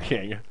 Burger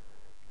King.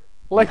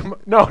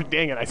 No,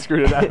 dang it, I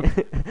screwed it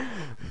up.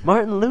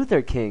 Martin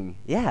Luther King.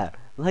 Yeah,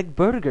 like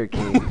Burger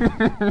King.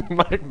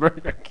 Like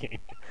Burger King.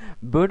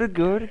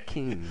 Burger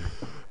King.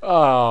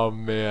 Oh,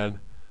 man.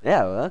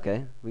 Yeah, well,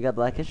 okay. We got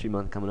Black History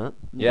Month coming up.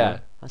 Yeah.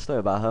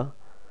 Estoy Bajo.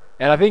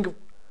 And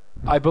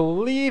I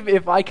believe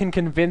if I can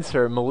convince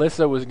her,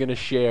 Melissa was going to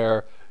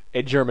share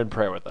a German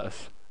prayer with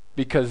us.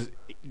 Because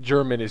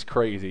German is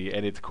crazy,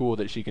 and it's cool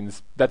that she can...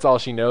 That's all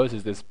she knows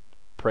is this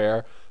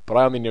prayer. But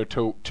I only know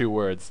two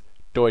words.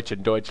 Deutsch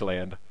and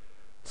Deutschland.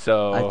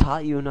 So... I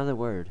taught you another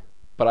word.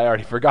 But I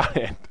already forgot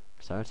it.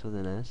 Starts with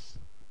an S.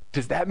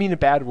 Does that mean a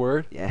bad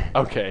word? Yeah.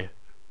 Okay.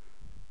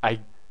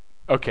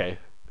 Okay.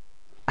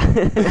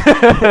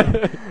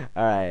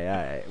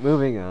 Alright.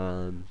 Moving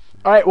on.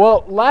 All right,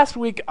 well, last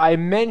week I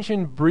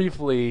mentioned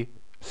briefly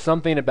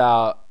something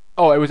about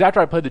Oh, it was after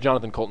I played the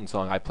Jonathan Colton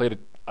song. I played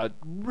a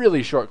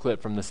really short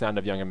clip from The Sound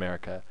of Young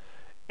America.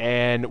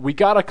 And we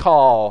got a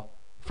call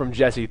from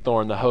Jesse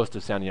Thorne, the host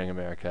of Sound of Young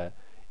America.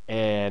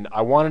 And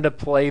I wanted to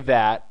play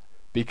that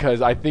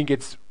because I think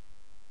it's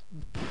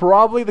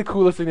probably the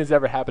coolest thing that's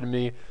ever happened to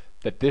me,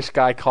 that this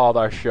guy called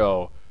our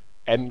show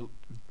and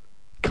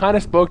kind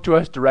of spoke to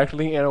us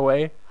directly in a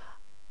way.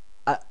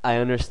 I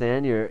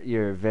understand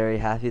you're very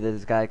happy that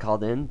this guy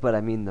called in, but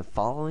I mean the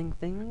following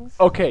things.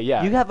 Okay,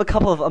 yeah. You have a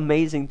couple of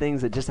amazing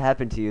things that just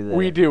happened to you. That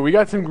We do. We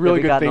got some really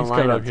we good got in things the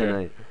coming lineup up here.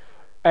 tonight.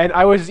 And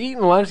I was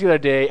eating lunch the other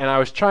day, and I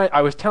was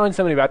telling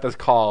somebody about this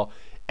call,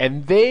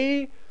 and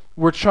they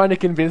were trying to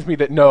convince me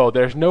that no,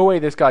 there's no way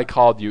this guy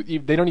called you.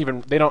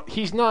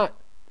 He's not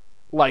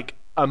like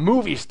a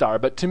movie star,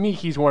 but to me,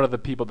 he's one of the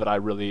people that I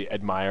really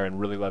admire and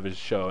really love his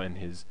show and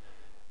his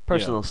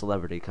Personal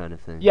celebrity kind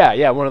of thing.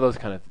 Yeah, one of those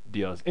kind of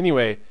deals.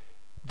 Anyway,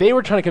 they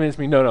were trying to convince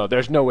me, no,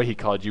 there's no way he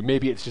called you.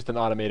 Maybe it's just an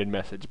automated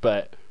message,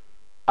 but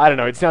I don't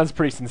know. It sounds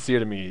pretty sincere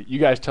to me. You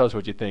guys tell us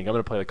what you think. I'm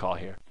going to play the call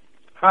here.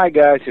 Hi,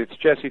 guys. It's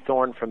Jesse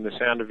Thorne from The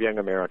Sound of Young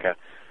America.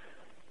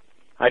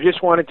 I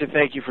just wanted to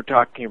thank you for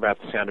talking about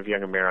The Sound of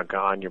Young America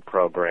on your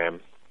program.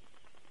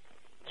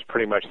 It's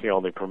pretty much the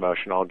only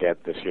promotion I'll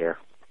get this year.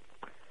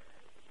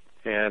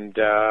 And,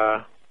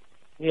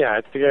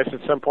 yeah, I guess at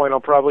some point I'll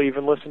probably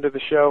even listen to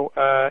the show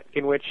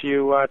in which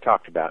you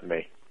talked about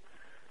me.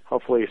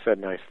 Hopefully you said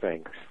nice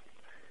things.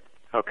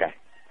 Okay,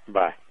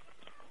 bye.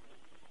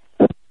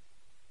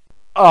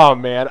 Oh,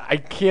 man, I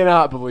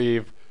cannot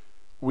believe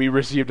we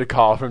received a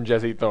call from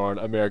Jesse Thorne,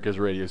 America's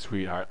radio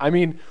sweetheart. I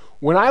mean,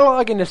 when I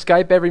log into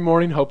Skype every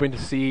morning hoping to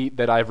see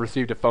that I've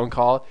received a phone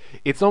call,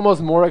 it's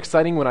almost more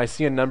exciting when I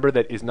see a number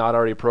that is not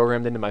already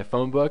programmed into my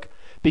phone book.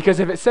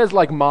 Because if it says,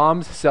 like,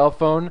 mom's cell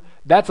phone,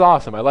 that's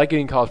awesome. I like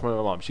getting calls from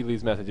my mom. She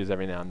leaves messages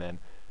every now and then.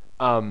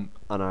 On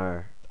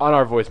our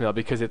voicemail,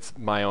 because it's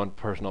my own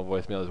personal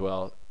voicemail as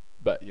well.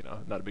 But,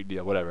 not a big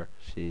deal. Whatever.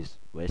 She's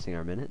wasting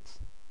our minutes?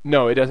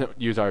 No, it doesn't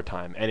use our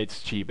time. And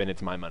it's cheap, and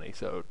it's my money,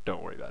 so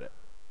don't worry about it.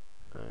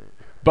 All right.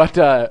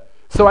 But,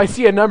 so I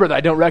see a number that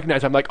I don't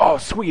recognize. I'm like, oh,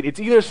 sweet. It's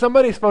either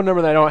somebody's phone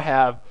number that I don't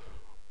have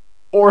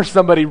or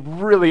somebody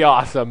really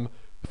awesome.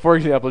 For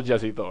example,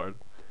 Jesse Thorne.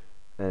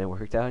 And it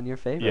worked out in your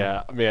favor.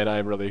 Yeah, man,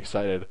 I'm really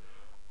excited.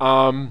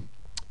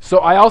 So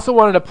I also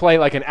wanted to play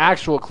like an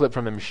actual clip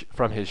from him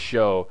from his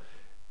show,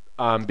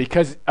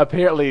 because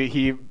apparently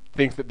he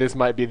thinks that this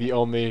might be the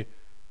only,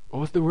 what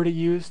was the word he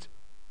used?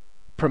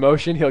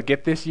 Promotion he'll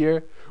get this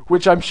year,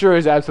 which I'm sure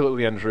is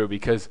absolutely untrue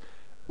because,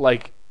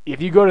 like,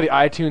 if you go to the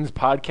iTunes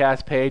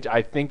podcast page,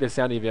 I think The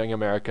Sound of Young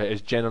America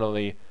is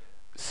generally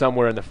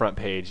somewhere in the front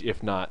page,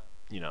 if not,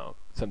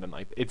 something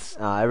like that. It's.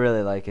 I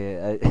really like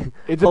it.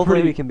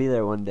 Hopefully we can be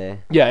there one day.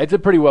 Yeah, it's a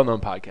pretty well-known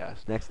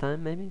podcast. Next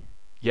time, maybe?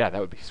 Yeah, that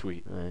would be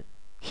sweet. All right.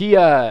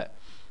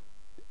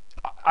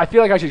 I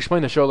feel like I should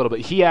explain the show a little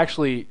bit. He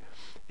actually,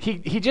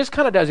 he just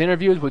kind of does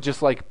interviews with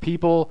just like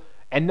people,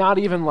 and not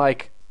even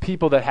like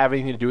people that have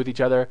anything to do with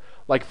each other.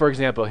 Like, for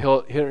example,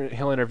 he'll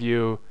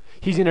interview.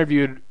 He's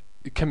interviewed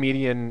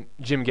comedian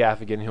Jim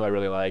Gaffigan, who I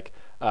really like.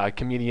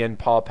 Comedian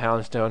Paul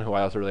Poundstone, who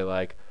I also really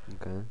like.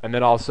 Okay. And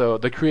then also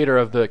the creator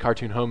of the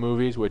cartoon Home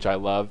Movies, which I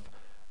love,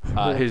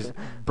 his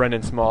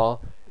Brendan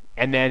Small.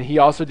 And then he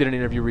also did an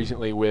interview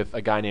recently with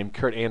a guy named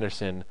Kurt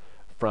Anderson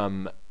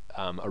from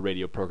a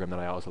radio program that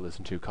I also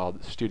listen to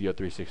called Studio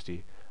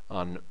 360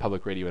 on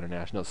Public Radio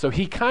International. So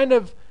he kind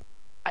of,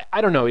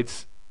 I don't know,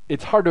 it's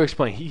hard to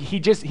explain. He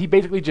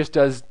basically just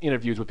does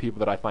interviews with people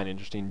that I find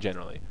interesting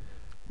generally.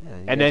 Yeah,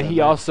 and then he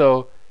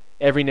also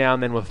every now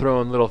and then will throw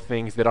in little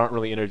things that aren't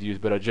really interviews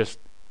but are just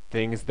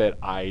things that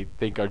I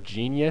think are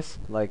genius.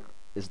 Like,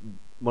 is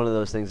one of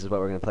those things is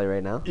what we're going to play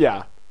right now?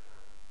 Yeah.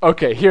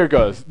 Okay, here it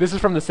goes. This is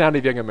from The Sound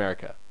of Young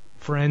America.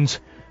 Friends,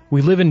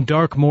 we live in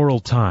dark moral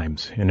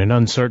times in an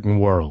uncertain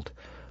world.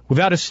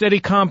 Without a steady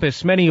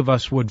compass, many of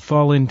us would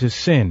fall into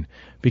sin,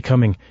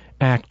 becoming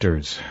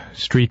actors,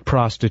 street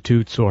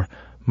prostitutes, or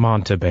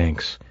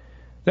mountebanks.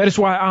 That is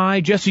why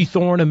I, Jesse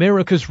Thorne,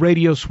 America's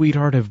radio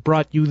sweetheart, have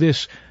brought you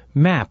this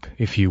map,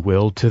 if you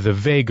will, to the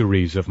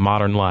vagaries of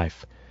modern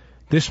life.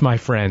 This, my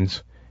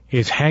friends,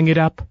 is Hang It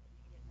Up,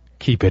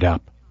 Keep It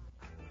Up.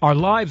 Our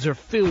lives are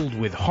filled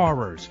with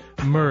horrors,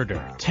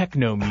 murder,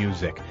 techno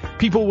music,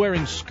 people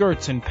wearing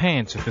skirts and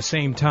pants at the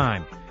same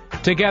time.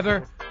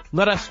 Together,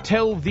 let us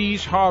tell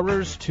these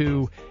horrors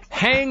to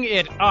hang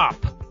it up.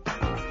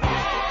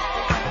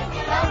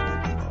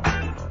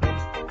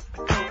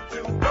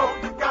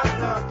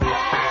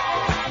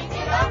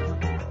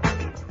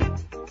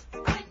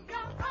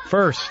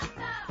 First,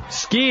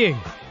 skiing.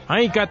 I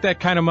ain't got that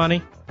kind of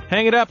money.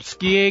 Hang it up,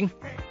 skiing.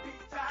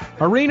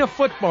 Arena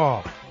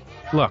football.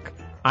 Look,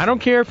 I don't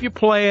care if you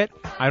play it.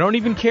 I don't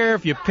even care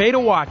if you pay to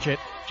watch it.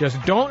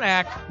 Just don't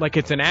act like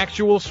it's an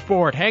actual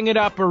sport. Hang it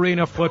up,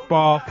 arena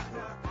football.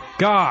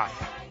 God.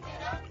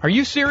 Are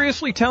you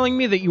seriously telling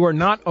me that you are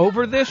not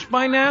over this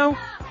by now?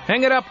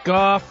 Hang it up,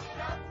 golf.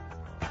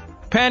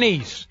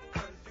 Pennies.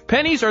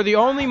 Pennies are the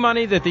only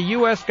money that the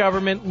U.S.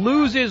 government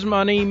loses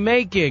money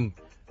making.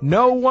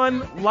 No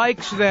one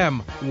likes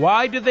them.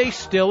 Why do they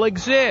still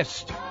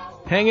exist?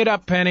 Hang it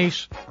up,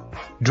 pennies.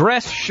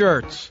 Dress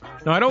shirts.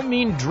 Now, I don't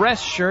mean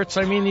dress shirts.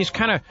 I mean these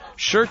kind of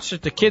shirts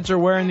that the kids are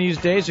wearing these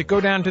days that go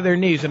down to their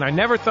knees. And I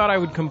never thought I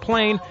would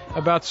complain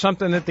about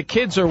something that the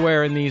kids are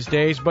wearing these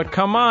days. But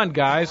come on,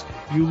 guys.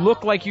 You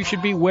look like you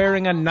should be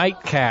wearing a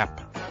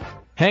nightcap.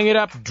 Hang it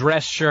up,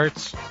 dress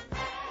shirts.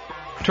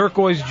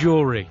 Turquoise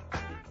jewelry.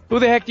 Who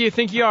the heck do you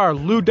think you are,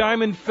 Lou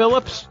Diamond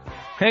Phillips?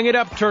 Hang it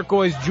up,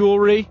 turquoise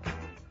jewelry.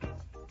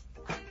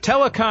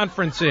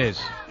 Teleconferences.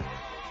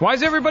 Why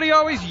is everybody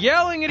always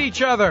yelling at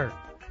each other?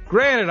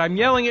 Granted, I'm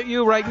yelling at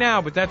you right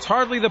now, but that's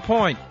hardly the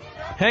point.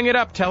 Hang it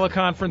up,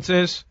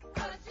 teleconferences.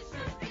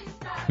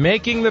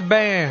 Making the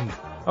band.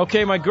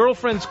 Okay, my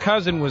girlfriend's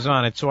cousin was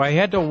on it, so I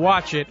had to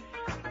watch it.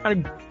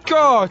 And,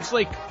 it's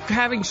like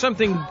having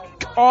something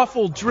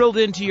awful drilled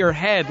into your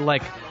head,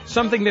 like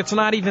something that's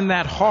not even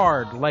that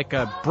hard, like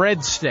a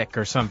breadstick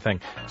or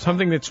something.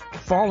 Something that's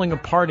falling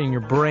apart in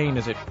your brain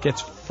as it gets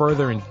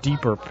further and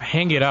deeper.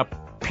 Hang it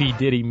up, P.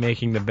 Diddy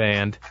making the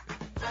band.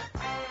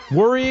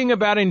 Worrying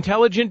about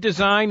intelligent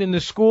design in the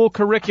school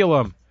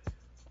curriculum.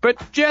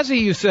 But, Jesse,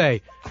 you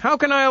say, how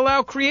can I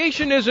allow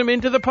creationism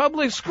into the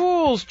public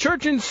schools,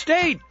 church and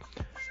state?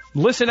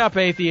 Listen up,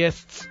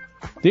 atheists.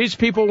 These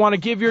people want to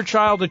give your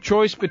child a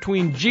choice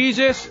between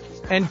Jesus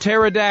and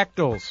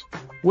pterodactyls.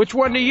 Which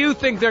one do you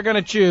think they're going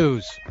to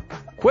choose?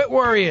 Quit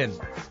worrying.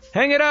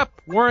 Hang it up,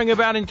 worrying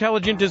about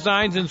intelligent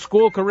designs in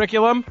school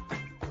curriculum.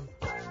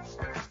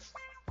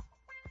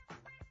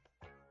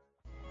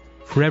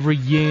 For every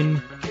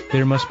yin,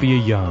 there must be a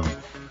yang.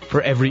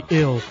 For every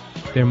ill,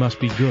 there must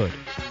be good.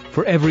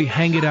 For every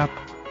hang it up,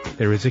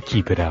 there is a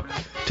keep it up.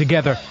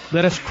 Together,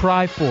 let us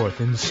cry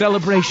forth in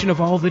celebration of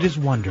all that is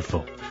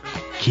wonderful.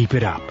 Keep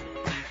it up.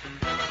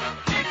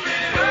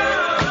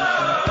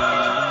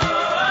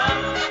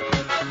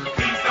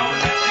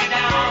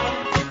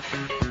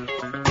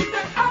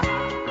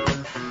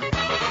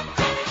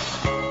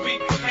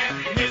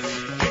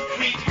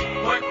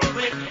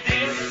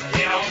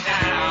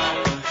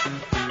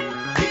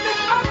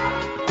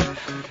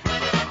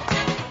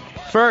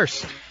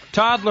 First,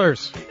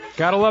 toddlers.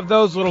 Gotta love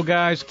those little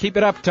guys. Keep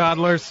it up,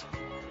 toddlers.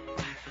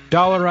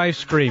 Dollar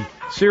ice cream.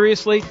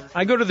 Seriously,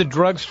 I go to the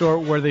drugstore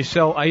where they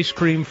sell ice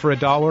cream for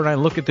 $1 and I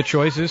look at the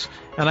choices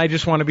and I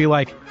just want to be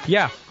like,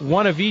 yeah,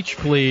 one of each,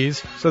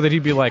 please. So that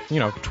he'd be like,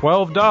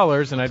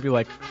 $12 and I'd be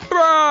like,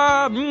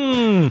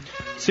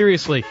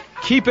 Seriously,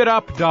 keep it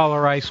up,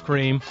 dollar ice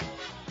cream.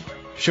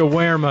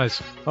 Shawarmas.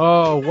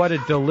 Oh, what a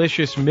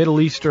delicious Middle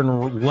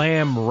Eastern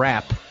lamb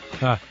wrap.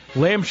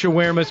 Lamb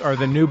shawarmas are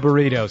the new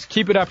burritos.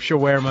 Keep it up,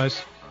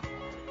 shawarmas.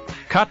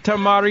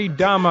 Katamari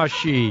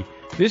Damacy.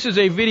 This is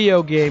a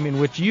video game in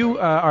which you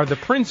are the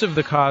prince of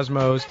the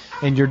cosmos,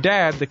 and your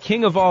dad, the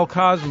king of all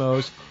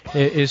cosmos,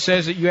 it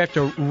says that you have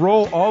to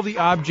roll all the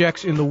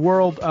objects in the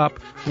world up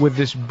with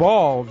this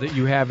ball that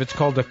you have. It's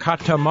called a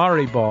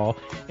Katamari ball,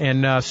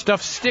 and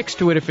stuff sticks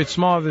to it if it's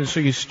smaller than. So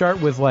you start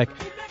with like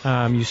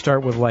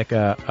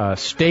a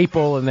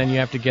staple, and then you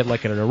have to get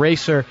like an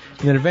eraser,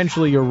 and then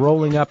eventually you're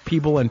rolling up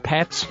people and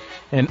pets,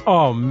 and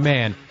oh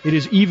man, it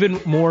is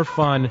even more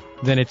fun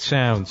than it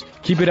sounds.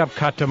 Keep it up,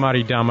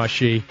 Katamari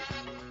Damacy.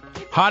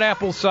 Hot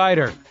apple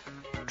cider.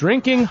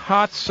 Drinking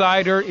hot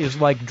cider is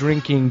like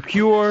drinking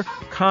pure,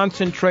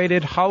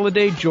 concentrated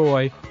holiday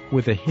joy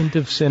with a hint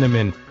of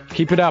cinnamon.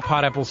 Keep it up,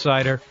 hot apple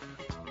cider.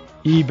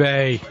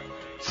 eBay.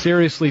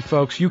 Seriously,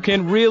 folks, you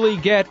can really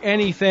get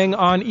anything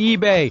on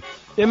eBay.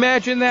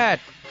 Imagine that.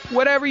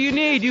 Whatever you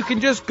need, you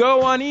can just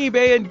go on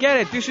eBay and get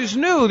it. This is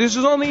new. This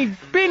has only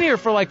been here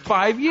for like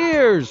 5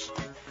 years.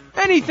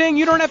 Anything.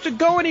 You don't have to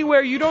go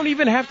anywhere. You don't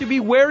even have to be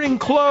wearing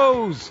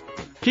clothes.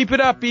 Keep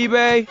it up,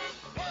 eBay.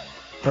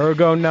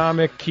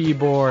 Ergonomic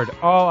keyboard.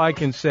 All I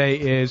can say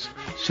is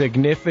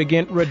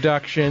significant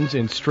reductions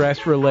in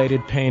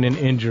stress-related pain and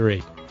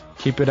injury.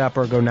 Keep it up,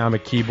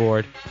 ergonomic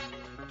keyboard.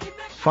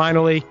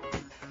 Finally,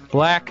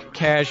 black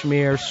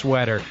cashmere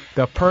sweater.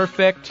 The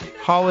perfect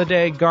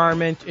holiday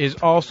garment is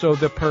also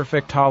the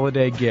perfect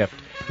holiday gift.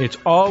 It's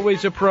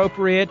always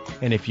appropriate,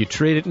 and if you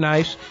treat it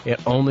nice, it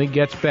only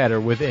gets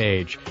better with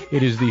age.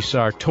 It is the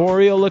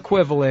sartorial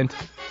equivalent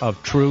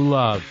of true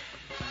love.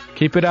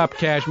 Keep it up,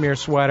 cashmere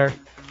sweater.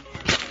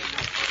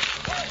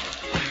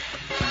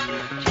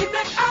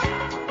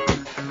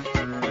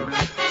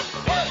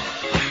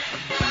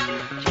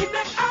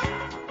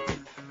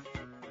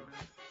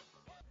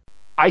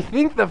 I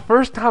think the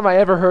first time I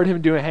ever heard him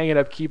do a Hang It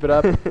Up, Keep It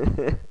Up,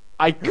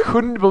 I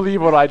couldn't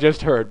believe what I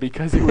just heard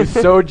because it was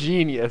so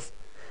genius.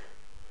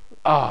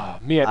 Oh,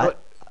 man.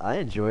 I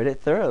enjoyed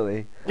it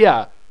thoroughly.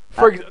 Yeah.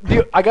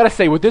 I got to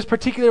say, with this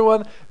particular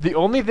one, the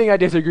only thing I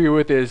disagree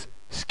with is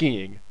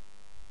skiing.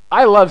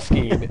 I love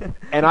skiing,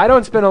 and I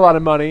don't spend a lot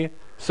of money,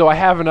 so I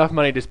have enough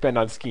money to spend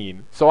on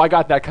skiing. So I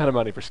got that kind of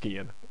money for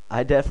skiing.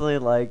 I definitely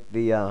like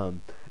the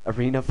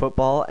arena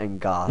football and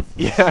goth.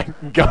 Yeah,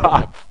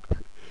 goth.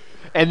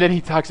 And then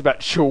he talks about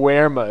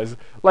shawarmas.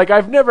 Like,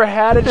 I've never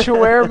had a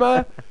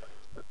shawarma,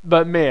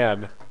 but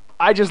man,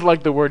 I just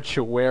like the word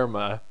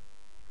shawarma.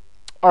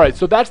 All right,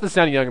 so that's the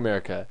sound of Young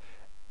America.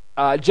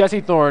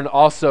 Jesse Thorne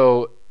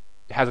also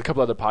has a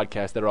couple other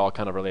podcasts that are all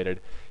kind of related.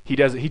 He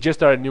just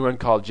started a new one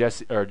called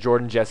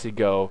Jordan Jesse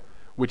Go,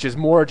 which is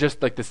more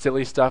just like the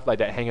silly stuff like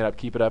that, Hang It Up,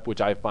 Keep It Up,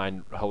 which I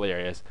find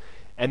hilarious.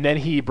 And then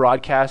he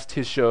broadcasts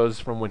his shows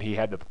from when he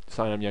had the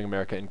Sign on Young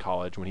America in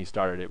college when he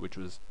started it, which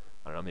was,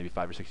 I don't know, maybe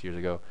 5 or 6 years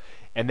ago.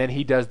 And then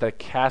he does the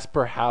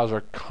Casper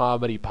Hauser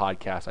Comedy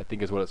Podcast, I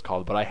think is what it's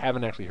called, but I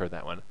haven't actually heard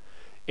that one.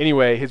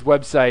 Anyway, his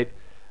website,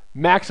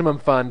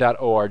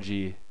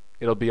 MaximumFun.org.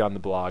 It'll be on the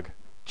blog.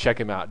 Check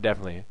him out,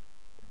 definitely.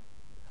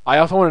 I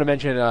also wanted to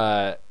mention,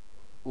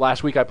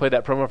 last week I played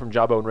that promo from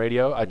Jawbone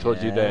Radio. I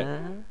told you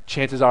that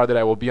chances are that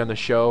I will be on the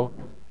show.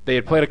 They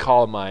had played a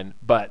call of mine,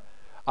 but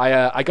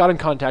I got in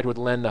contact with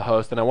Len, the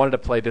host, and I wanted to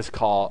play this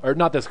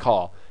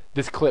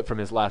clip from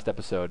his last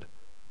episode,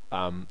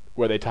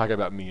 where they talk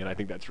about me, and I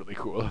think that's really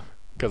cool,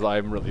 because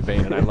I'm really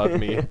vain and I love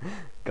me.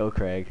 Go,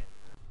 Craig.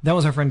 That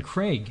was our friend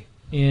Craig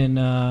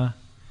in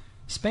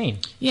Spain.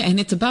 Yeah, and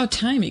it's about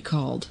time he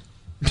called.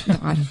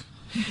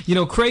 You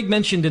know, Craig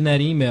mentioned in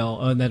that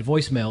email, that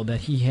voicemail,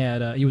 that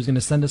he was going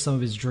to send us some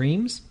of his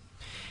dreams.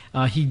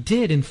 He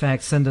did, in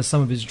fact, send us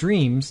some of his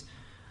dreams,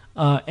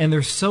 and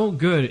they're so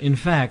good, in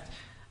fact,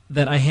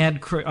 that I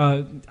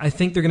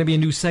think they're going to be a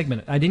new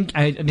segment. I didn't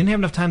have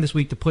enough time this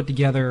week to put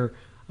together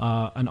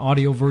an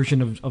audio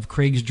version of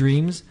Craig's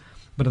dreams,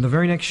 but on the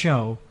very next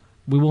show,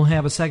 we will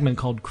have a segment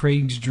called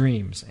Craig's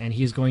Dreams, and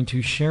he is going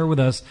to share with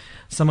us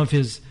some of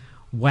his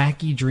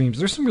wacky dreams.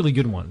 There's some really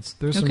good ones.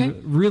 There's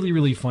some really,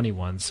 really funny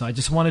ones. So I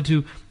just wanted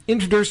to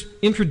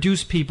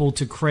introduce people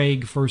to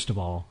Craig first of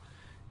all,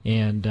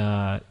 and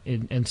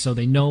so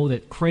they know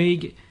that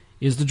Craig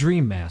is the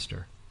dream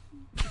master.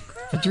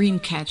 The dream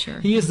catcher.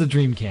 He is the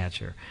dream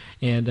catcher.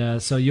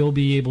 And so you'll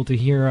be able to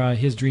hear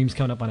his dreams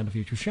coming up on a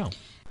future show.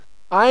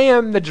 I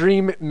am the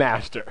dream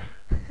master.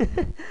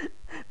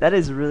 That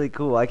is really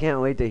cool. I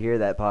can't wait to hear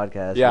that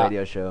podcast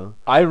radio show.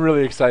 I'm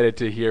really excited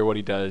to hear what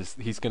he does.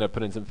 He's going to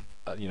put in some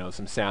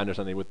some sound or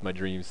something with my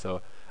dreams,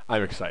 so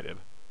I'm excited.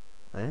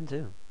 I am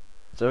too.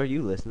 So are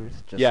you, listeners,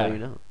 just so you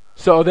know.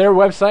 So their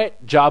website,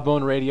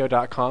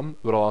 jawboneradio.com,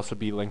 will also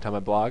be linked on my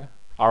blog.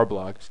 Our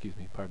blog,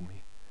 pardon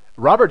me.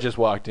 Robert just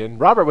walked in.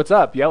 Robert, what's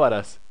up? Yell at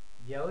us.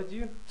 Yell at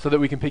you? So that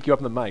we can pick you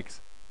up on the mics.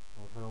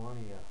 Well, if I don't want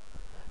to yell.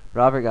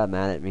 Robert got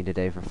mad at me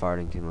today for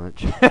farting too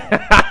much.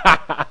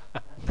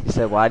 He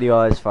said, "Why do you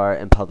always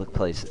fart in public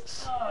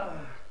places?"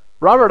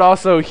 Robert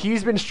also,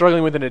 he's been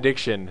struggling with an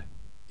addiction.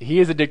 He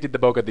is addicted to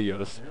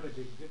bocadillos. I'm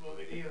addicted to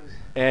bocadillos.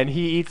 And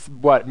he eats,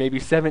 what, maybe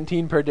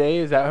 17 per day?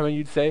 Is that how many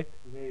you'd say?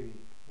 Maybe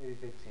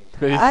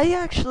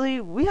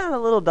 15. We had a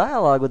little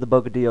dialogue with the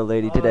bocadillo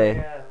lady today.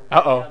 Yeah.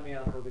 Uh-oh. Got me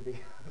on bocadillos.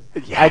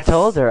 Yes. I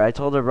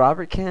told her,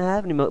 Robert can't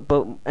have any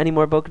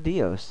more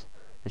bocadillos.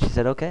 And she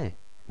said, okay.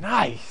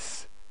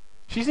 Nice.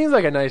 She seems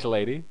like a nice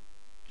lady.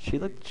 She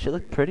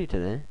looked pretty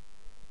today.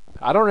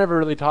 I don't ever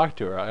really talk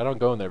to her. I don't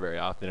go in there very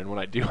often, and when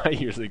I do, I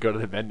usually go to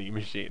the vending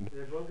machine.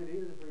 Their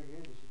bocadillos are pretty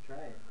good. You should try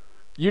it.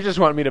 You just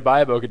want me to buy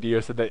a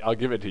bocadillo so that I'll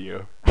give it to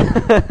you.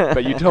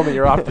 But you told me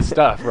you're off the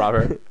stuff,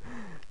 Robert.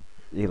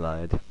 You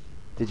lied.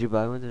 Did you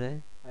buy one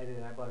today? I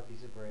did. I bought a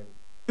piece of bread.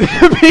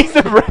 A piece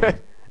of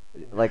bread?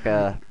 Like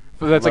a...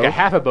 So that's like a loaf?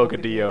 half a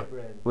bocadillo.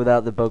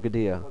 Without the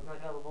bocadillo. Well, it's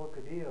not called a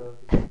bocadillo.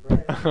 It's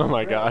bread. Oh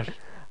my gosh.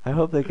 I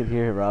hope they can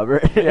hear it,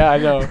 Robert. Yeah, I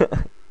know.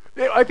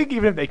 I think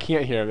even if they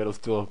can't hear him, it'll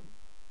still...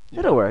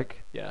 It'll work.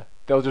 Yeah.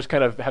 They'll just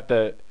kind of have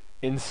to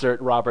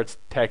insert Robert's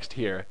text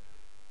here.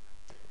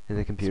 In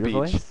the computer Speech.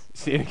 voice?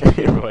 See, in the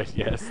computer voice,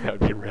 yes. That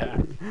would be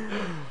rad.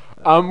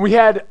 We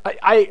had...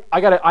 I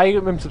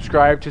am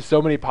subscribed to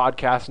so many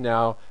podcasts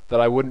now that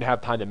I wouldn't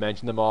have time to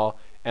mention them all.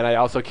 And I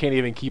also can't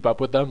even keep up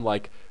with them.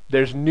 Like,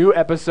 there's new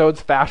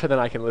episodes faster than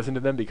I can listen to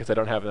them because I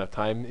don't have enough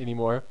time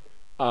anymore.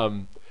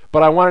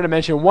 But I wanted to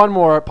mention one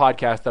more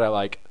podcast that I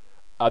like.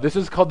 This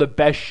is called The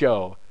Best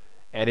Show,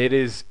 and it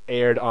is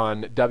aired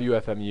on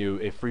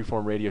WFMU, a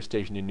freeform radio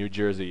station in New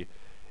Jersey.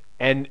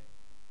 And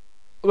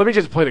let me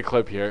just play the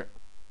clip here.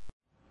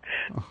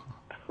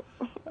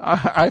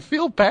 I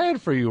feel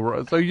bad for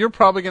you. So you're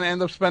probably going to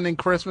end up spending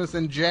Christmas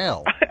in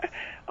jail.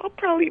 I'll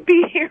probably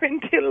be here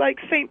until like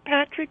St.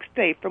 Patrick's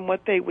Day from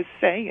what they was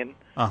saying.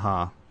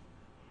 Uh-huh.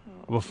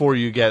 Before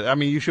you get... I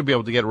mean, you should be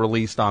able to get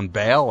released on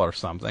bail or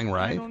something,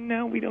 right? I don't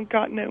know. We don't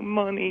got no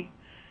money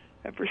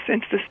ever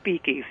since the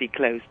speakeasy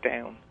closed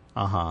down.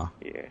 Uh-huh.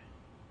 Yeah.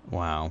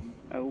 Wow.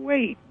 Oh,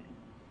 wait.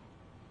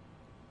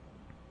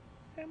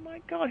 Oh,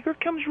 my God. Here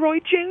comes Roy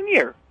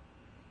Jr.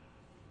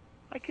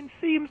 I can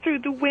see him through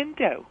the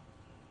window.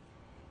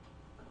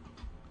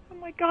 Oh,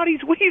 my God.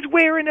 He's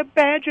wearing a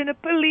badge and a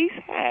police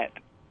hat.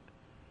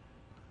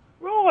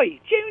 Roy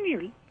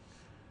Jr.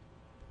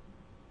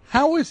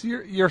 How is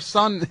your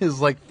son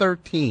is like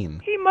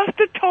 13? He must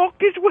have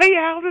talked his way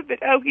out of it.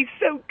 Oh, he's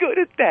so good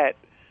at that.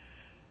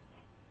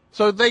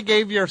 So they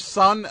gave your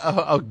son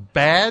a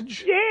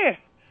badge? Yeah.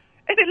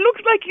 And it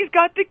looks like he's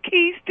got the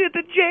keys to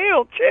the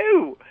jail,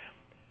 too.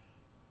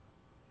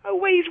 Oh,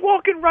 wait, he's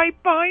walking right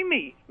by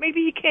me.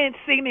 Maybe he can't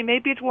see me.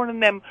 Maybe it's one of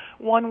them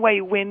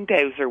one-way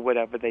windows or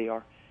whatever they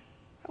are.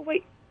 Oh,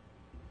 wait.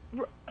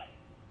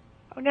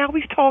 Oh, now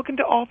he's talking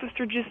to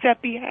Officer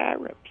Giuseppe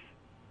Harrops.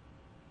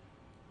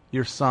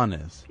 Your son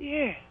is.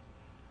 Yeah.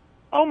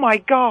 Oh, my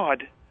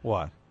God.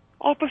 What?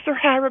 Officer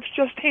Harrops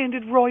just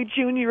handed Roy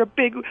Jr. a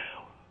big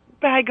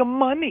bag of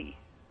money.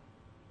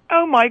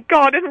 Oh, my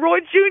God. And Roy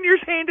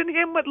Jr.'s handing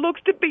him what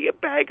looks to be a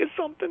bag of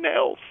something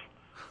else.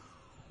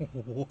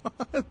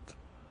 What?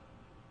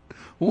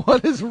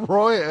 What is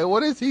Roy?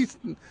 What is he?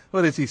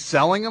 What is he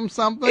selling him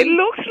something? It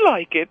looks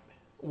like it.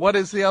 What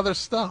is the other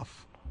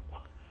stuff?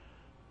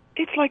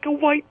 It's like a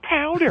white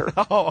powder.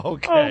 Oh,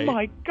 okay. Oh,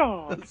 my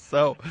God.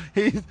 So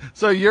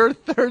your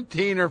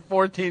 13 or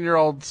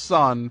 14-year-old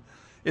son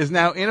is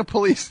now in a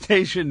police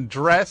station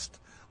dressed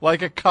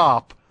like a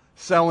cop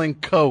selling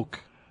coke.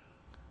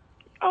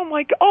 Oh,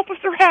 my God.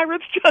 Officer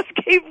Harrops just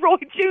gave Roy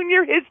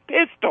Jr. his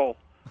pistol.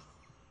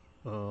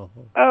 Oh,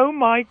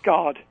 my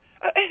God.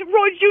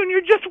 Roy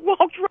Jr. just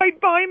walked right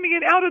by me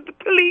and out of the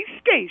police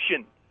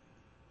station.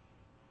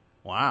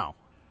 Wow.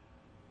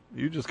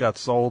 You just got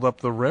sold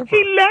up the river.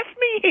 He left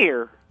me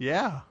here.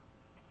 Yeah.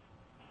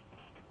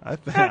 I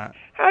think.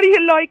 How do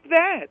you like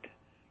that?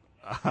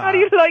 How do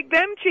you like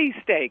them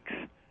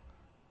cheesesteaks?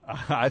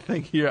 I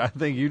think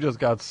you just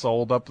got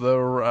sold up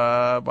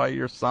the by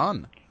your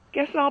son.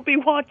 Guess I'll be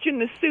watching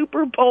the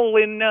Super Bowl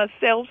in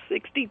cell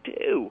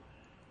 62.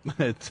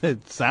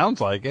 It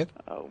sounds like it.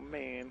 Oh,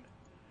 man.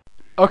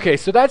 Okay,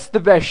 so that's the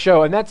best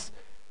show, and that's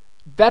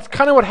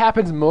kind of what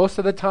happens most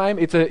of the time.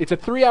 It's a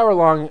 3-hour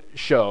long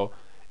show,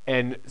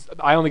 and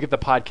I only get the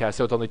podcast,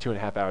 so it's only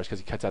 2.5 hours because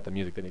he cuts out the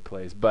music that he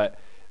plays. But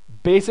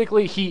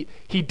basically, he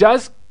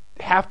does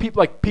have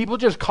people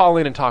just call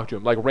in and talk to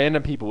him, like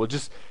random people.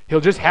 He'll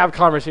just have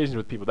conversations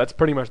with people. That's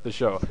pretty much the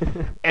show.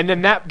 And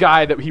then that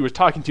guy that he was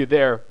talking to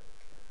there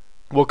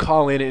will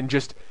call in and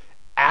just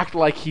act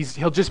like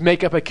he'll just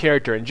make up a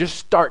character and just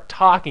start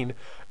talking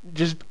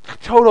just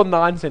total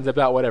nonsense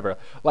about whatever.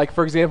 Like,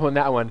 for example, in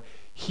that one,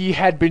 he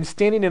had been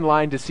standing in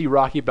line to see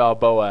Rocky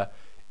Balboa,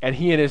 and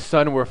he and his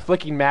son were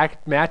flicking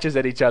matches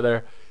at each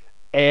other,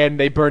 and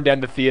they burned down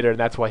the theater, and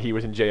that's why he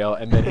was in jail.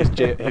 And then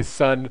his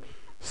son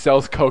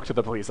sells coke to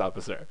the police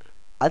officer.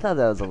 I thought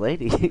that was a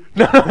lady.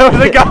 No, that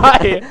was a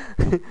guy.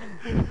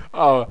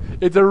 Oh,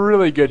 it's a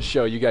really good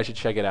show. You guys should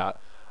check it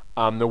out.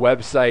 The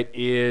website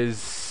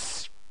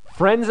is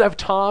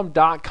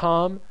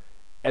friendsoftom.com,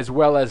 as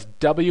well as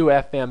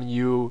wfmu.org/best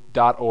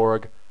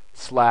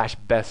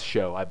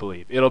show, I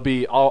believe.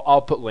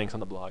 I'll put links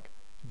on the blog.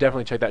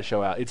 Definitely check that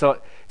show out. It's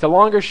a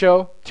longer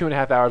show,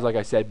 2.5 hours, like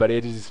I said, but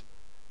it's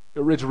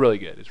really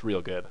good. It's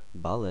real good.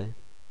 Ballet.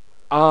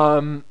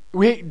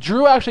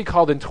 Drew actually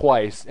called in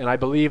twice, and I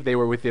believe they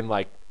were within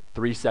like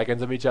 3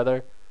 seconds of each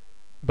other.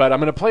 But I'm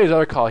going to play his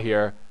other call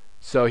here.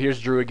 So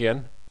here's Drew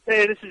again.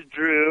 Hey, this is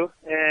Drew,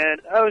 and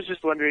I was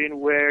just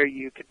wondering where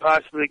you could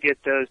possibly get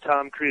those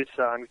Tom Cruise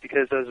songs,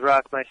 because those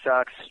rock my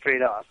socks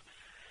straight off.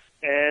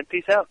 And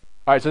peace out.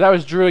 All right, so that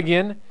was Drew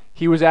again.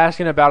 He was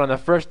asking about, on the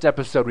first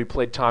episode, we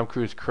played Tom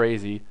Cruise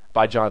Crazy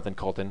by Jonathan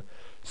Coulton.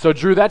 So,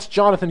 Drew, that's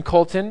Jonathan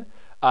Coulton.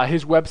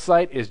 His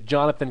website is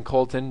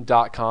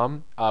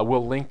jonathancoulton.com.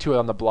 We'll link to it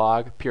on the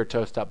blog,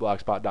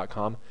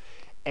 puretoast.blogspot.com.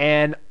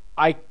 And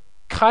I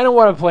kind of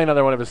want to play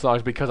another one of his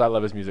songs because I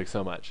love his music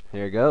so much.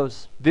 Here it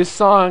goes. This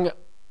song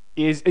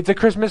it's a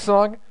Christmas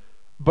song,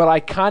 but I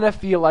kind of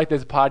feel like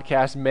this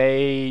podcast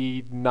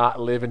may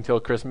not live until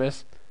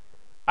Christmas.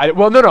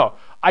 No.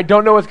 I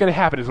don't know what's going to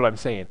happen is what I'm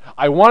saying.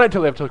 I want it to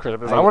live till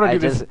Christmas. I want to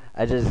do this.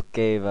 I just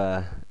gave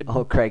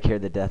old Craig here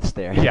the death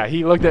stare. Yeah,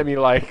 he looked at me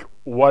like,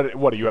 what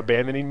are you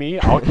abandoning me?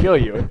 I'll kill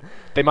you.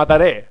 Te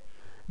mataré.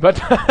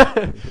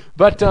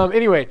 But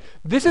anyway,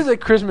 this is a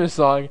Christmas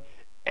song,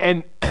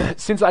 and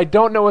since I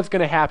don't know what's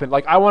going to happen,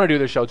 like I want to do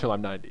this show till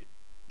I'm 90.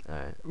 All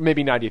right.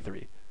 Maybe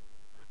 93.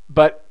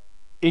 But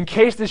in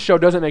case this show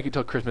doesn't make it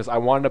till Christmas, I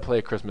wanted to play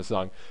a Christmas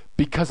song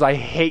because I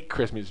hate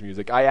Christmas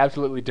music. I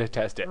absolutely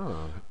detest it.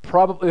 Oh.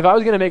 Probably, if I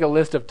was going to make a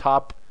list of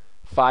top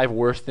 5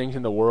 worst things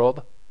in the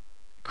world,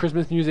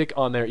 Christmas music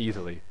on there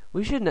easily.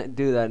 We should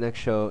do that next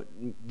show.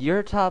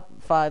 Your top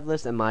 5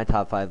 list and my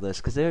top 5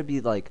 list, because they would be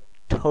like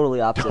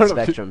totally opposite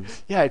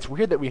spectrums. Yeah, it's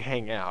weird that we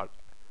hang out.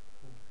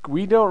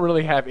 We don't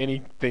really have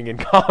anything in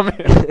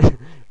common.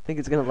 Think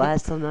it's going to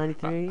last till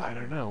 93? I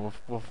don't know.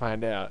 We'll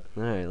find out.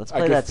 All right, let's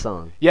play that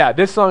song. Yeah,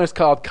 this song is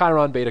called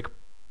Chiron Beta...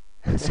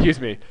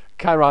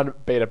 Chiron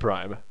Beta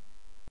Prime.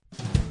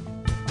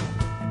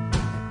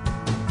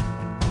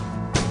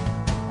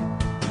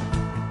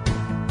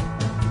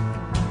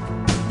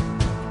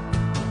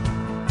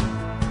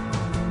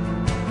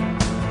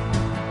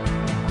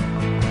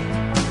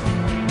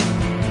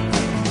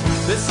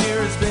 This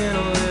year has been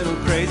a little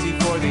crazy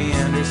for the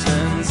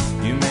Andersons.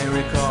 You may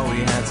recall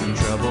we had some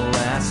trouble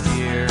last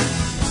year.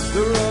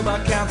 The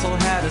Robot Council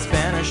had us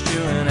banished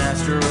to an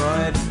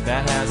asteroid.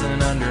 That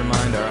hasn't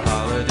undermined our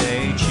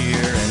holiday cheer.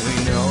 And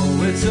we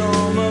know it's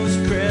almost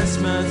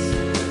Christmas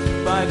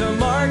by the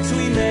marks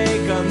we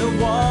make on the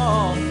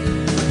wall.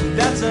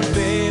 That's our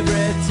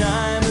favorite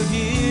time of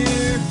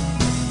year.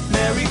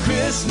 Merry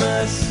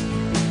Christmas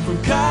from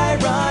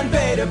Chiron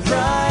Beta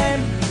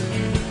Prime,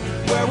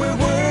 where we're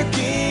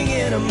working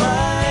in a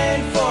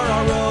mine for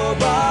our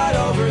robot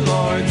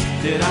overlords.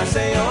 Did I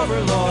say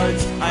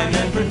overlords? I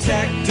meant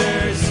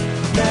protectors.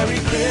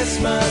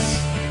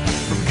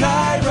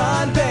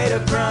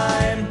 Beta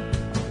Prime.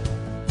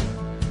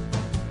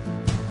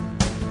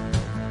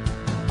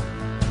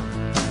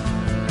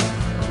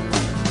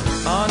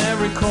 On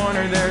every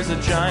corner there's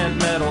a giant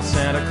metal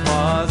Santa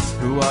Claus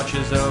who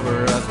watches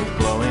over us with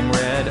glowing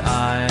red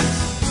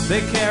eyes.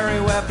 They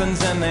carry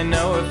weapons and they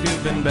know if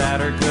you've been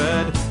bad or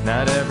good.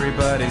 Not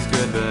everybody's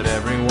good, but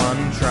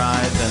everyone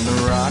tries. And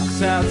the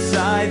rocks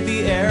outside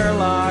the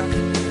airlock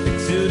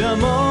exude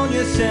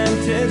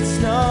ammonia-scented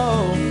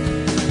snow.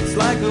 It's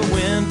like a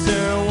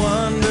winter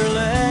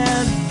wonderland.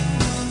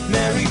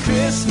 Merry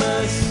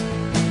Christmas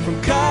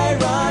from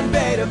Chiron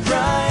Beta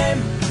Prime,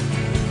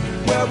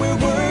 where we're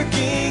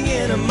working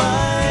in a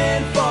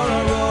mine for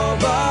our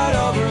robot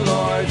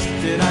overlords.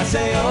 Did I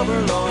say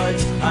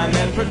overlords? I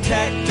meant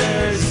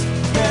protectors.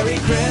 Merry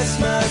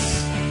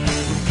Christmas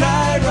from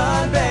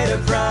Chiron Beta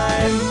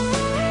Prime.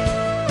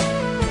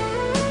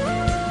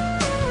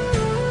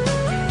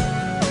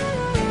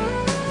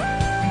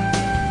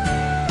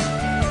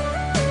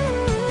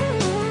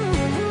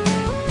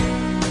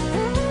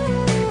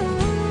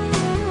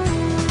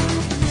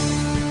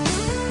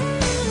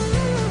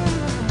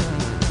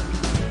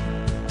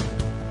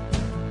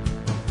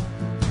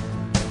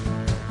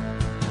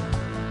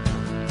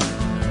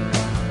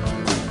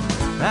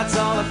 That's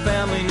all the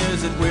family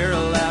news that we're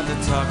allowed to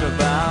talk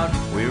about.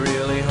 We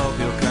really hope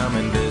you'll come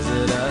and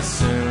visit us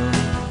soon.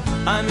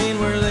 I mean,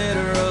 we're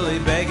literally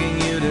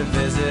begging you to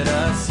visit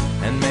us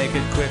and make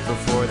it quick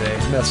before they...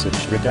 Message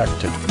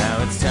redacted.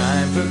 Now it's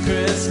time for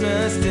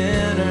Christmas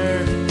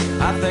dinner.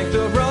 I think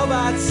the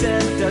robot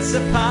sent us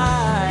a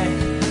pie.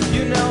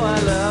 You know I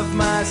love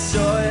my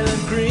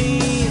Soylent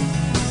Green.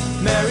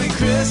 Merry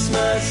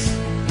Christmas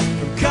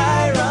from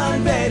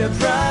Chiron Beta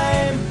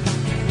Prime,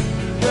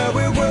 where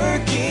we're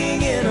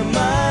working in a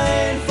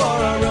mine for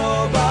our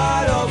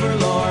robot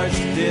overlords.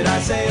 Did I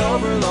say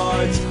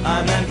overlords?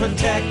 I meant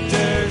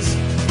protectors.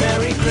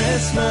 Merry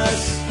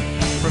Christmas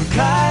from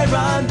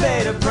Chiron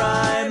Beta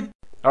Prime.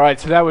 Alright,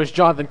 so that was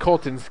Jonathan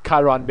Colton's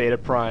Chiron Beta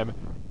Prime.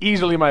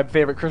 Easily my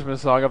favorite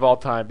Christmas song of all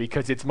time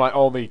because it's my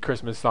only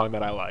Christmas song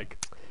that I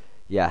like.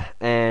 Yeah,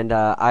 and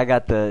I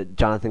got the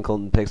Jonathan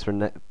Colton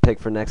pick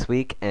for next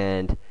week,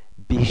 and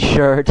be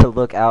sure to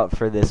look out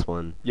for this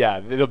one.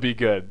 Yeah, it'll be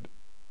good.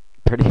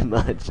 Pretty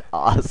much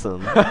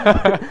awesome.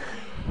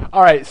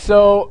 Alright,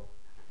 so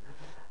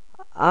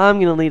I'm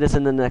going to lead us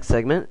in the next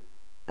segment,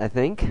 I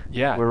think.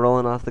 Yeah. We're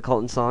rolling off the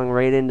Colton song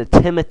right into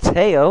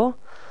Timoteo.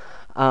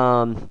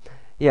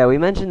 Yeah, we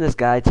mentioned this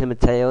guy,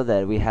 Timoteo,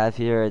 that we have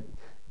here at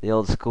the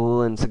old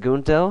school in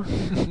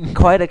Sagunto.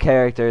 Quite a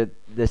character,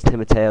 this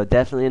Timoteo.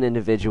 Definitely an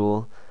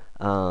individual.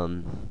 I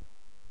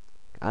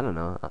don't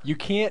know. You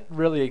can't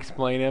really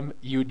explain him.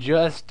 You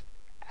just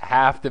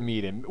have to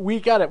meet him.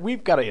 We've got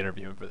to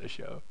interview him for the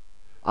show.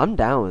 I'm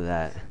down with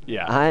that.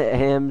 Yeah. I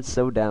am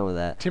so down with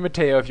that.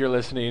 Timoteo, if you're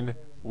listening,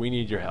 we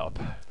need your help.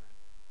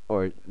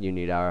 Or you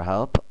need our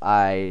help.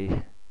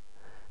 Anyway.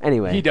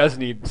 He does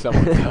need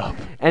someone's help.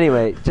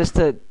 Anyway, just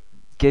to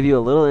give you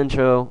a little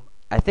intro,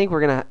 I think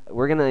we're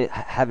gonna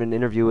have an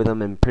interview with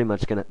him and pretty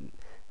much gonna,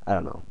 I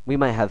don't know, we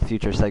might have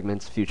future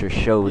segments, future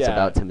shows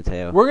about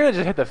Timoteo. We're gonna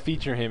just have to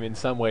feature him in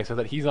some way so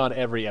that he's on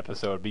every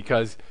episode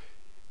because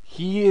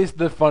he is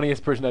the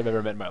funniest person I've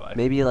ever met in my life.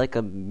 Maybe like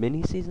a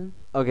mini season?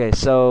 Okay,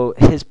 so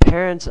his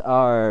parents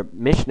are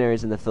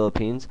missionaries in the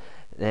Philippines,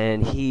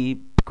 and he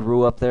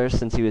grew up there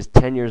since he was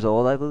 10 years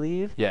old, I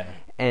believe. Yeah.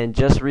 And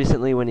just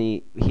recently when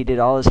he did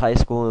all his high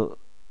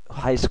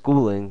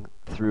schooling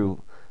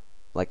through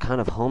like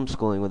kind of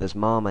homeschooling with his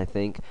mom, I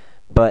think.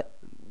 But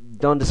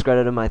don't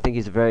discredit him. I think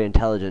he's very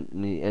intelligent,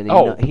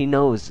 and he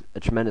knows a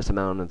tremendous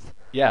amount of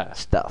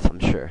stuff, I'm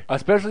sure.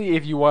 Especially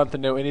if you want to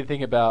know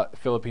anything about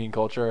Philippine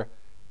culture.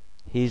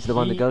 He's the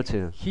one to go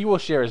to. He will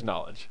share his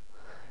knowledge.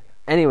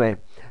 Anyway,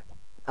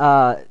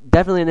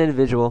 definitely an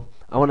individual.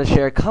 I want to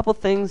share a couple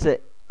things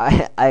that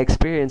I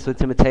experienced with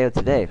Timoteo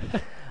today.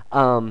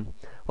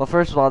 Well,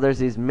 first of all, there's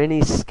these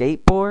mini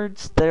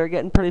skateboards that are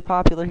getting pretty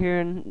popular here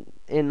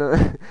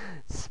in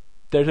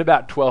There's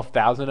about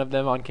 12,000 of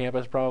them on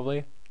campus,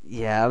 probably.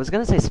 Yeah, I was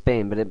gonna say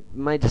Spain, but it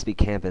might just be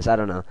campus. I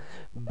don't know.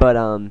 But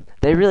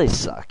they really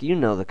suck. You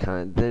know the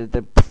kind.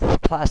 The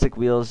plastic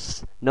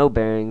wheels, no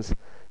bearings,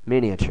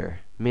 miniature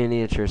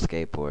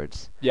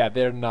skateboards. Yeah,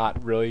 they're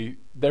not really.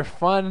 They're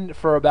fun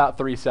for about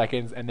 3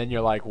 seconds, and then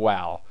you're like,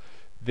 wow,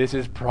 this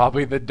is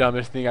probably the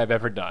dumbest thing I've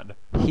ever done.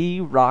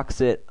 He rocks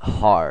it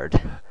hard.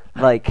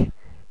 Like,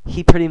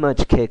 he pretty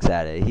much kicks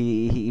at it.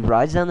 He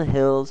rides down the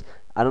hills.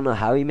 I don't know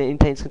how he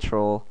maintains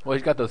control. Well,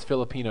 he's got those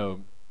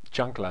Filipino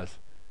chanclas.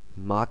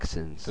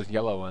 Moccasins. Those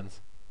yellow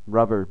ones.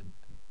 Rubber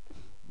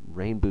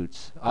rain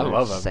boots. I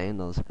love them.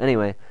 Sandals.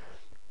 Anyway,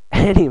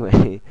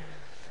 there's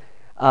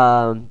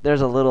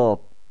a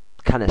little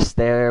kind of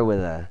stair with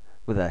a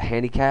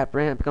handicap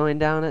ramp going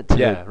down it to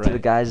the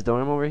guy's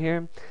dorm over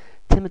here.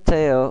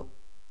 Timoteo,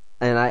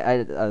 and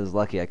I was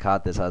lucky I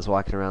caught this. I was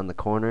walking around the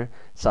corner,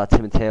 saw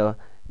Timoteo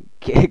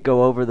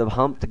go over the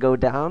hump to go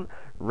down.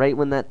 Right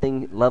when that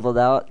thing leveled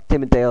out,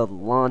 Timoteo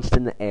launched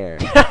in the air.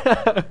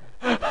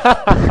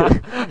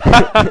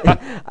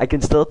 I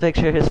can still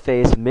picture his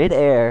face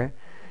mid-air.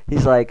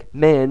 He's like,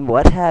 man,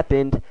 what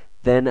happened?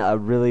 Then a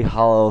really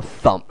hollow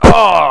thump. Oh!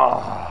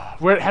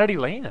 How did he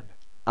land?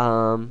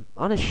 On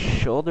his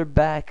shoulder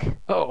back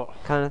Oh.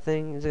 kind of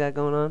thing he's got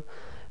going on.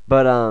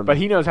 But But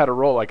he knows how to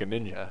roll like a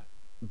ninja.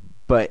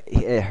 But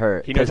it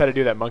hurt. He knows how to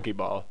do that monkey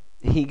ball.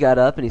 He got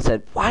up and he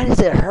said, "Why does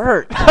it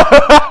hurt?"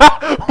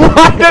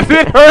 Why does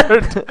it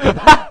hurt?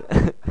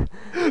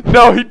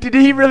 No, did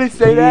he really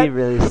say that? He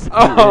really said,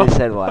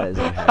 "Why does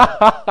it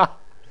hurt?"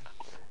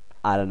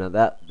 I don't know.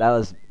 That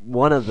was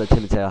one of the Tim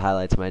and Taylor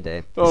highlights of my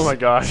day. Oh my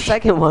gosh.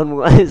 Second one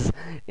was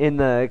in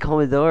the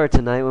Commodore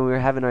tonight when we were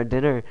having our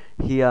dinner.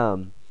 He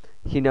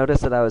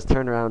noticed that I was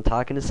turned around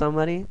talking to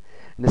somebody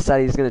and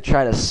decided he was going to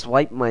try to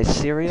swipe my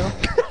cereal.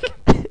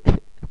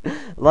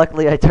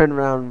 Luckily, I turned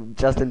around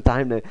just in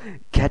time to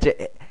catch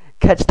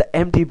the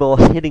empty bowl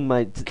hitting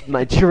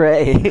my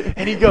tray.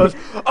 And he goes,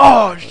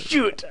 "Oh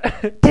shoot!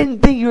 Didn't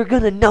think you were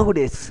gonna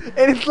notice."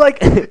 And it's like,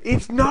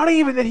 it's not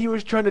even that he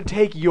was trying to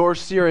take your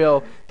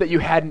cereal that you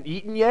hadn't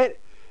eaten yet.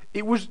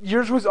 It was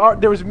there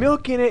was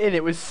milk in it and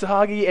it was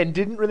soggy and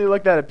didn't really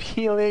look that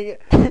appealing.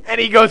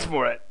 And he goes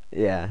for it.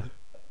 Yeah.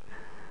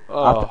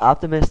 Oh.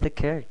 Optimistic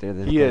character.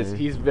 This He guy. is.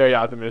 He's very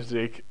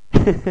optimistic.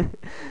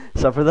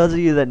 So for those of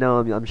you that know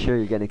him, I'm sure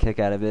you're getting a kick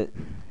out of it.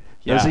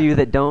 Yeah. Those of you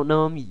that don't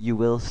know him, you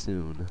will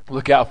soon.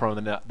 Look out for him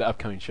in the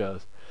upcoming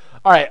shows.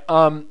 All right.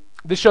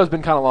 This show's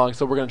been kind of long,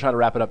 so we're gonna try to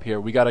wrap it up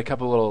here. We got a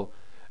couple little.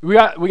 We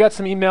got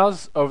some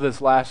emails over this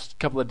last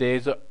couple of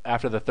days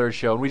after the third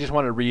show, and we just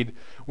want to read.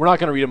 We're not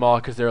gonna read them all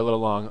because they're a little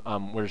long.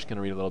 We're just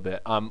gonna read a little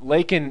bit.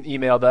 Lakin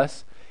emailed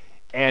us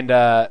and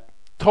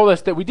told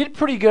us that we did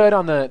pretty good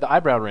on the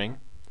eyebrow ring,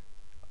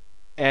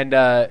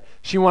 and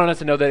she wanted us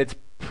to know that it's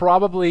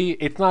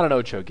not an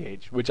Ocho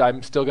gauge, which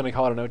I'm still gonna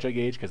call it an Ocho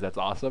gauge because that's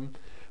awesome.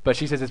 But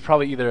she says it's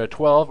probably either a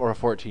 12 or a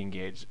 14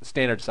 gauge,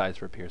 standard size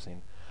for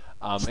piercing.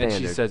 And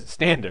she says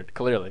standard,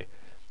 clearly.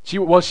 She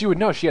would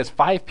know. She has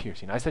 5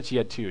 piercing. I said she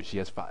had 2. She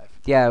has 5.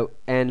 Yeah,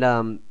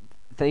 and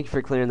thank you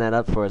for clearing that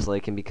up for us,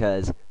 Lakin,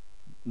 because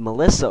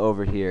Melissa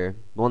over here,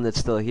 the one that's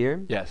still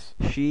here, yes,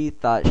 she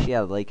thought she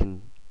had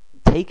Lakin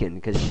taken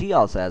because she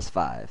also has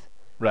 5.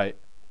 Right.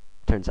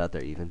 Turns out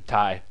they're even.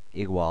 Tie.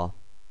 Igual.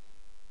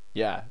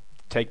 Yeah.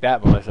 Take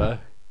that,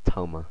 Melissa.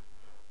 Toma.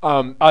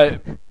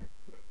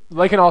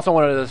 Lakin also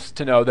wanted us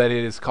to know that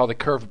it is called a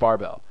curved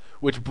barbell,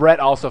 which Brett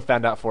also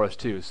found out for us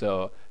too.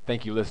 So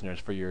thank you, listeners,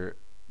 for your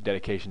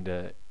dedication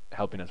to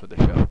helping us with the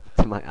show.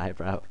 To my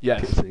eyebrow. Yes,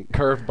 piercing.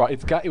 curved bar.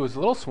 It was a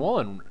little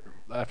swollen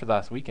after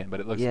last weekend, but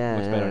it looks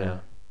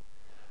better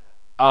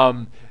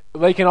now.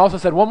 Lakin also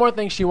said one more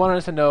thing she wanted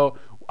us to know.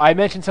 I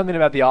mentioned something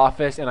about The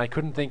Office, and I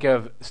couldn't think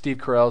of Steve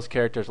Carell's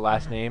character's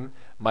last name,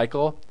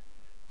 Michael.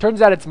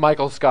 Turns out it's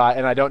Michael Scott,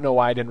 and I don't know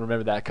why I didn't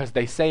remember that because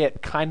they say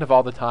it kind of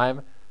all the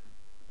time.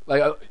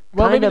 Like,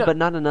 kind of, but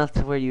not enough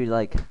to where you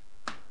like.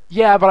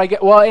 Yeah, but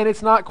and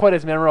it's not quite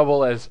as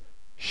memorable as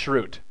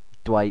Schrute.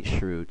 Dwight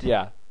Schrute.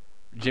 Yeah,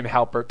 Jim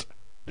Halpert.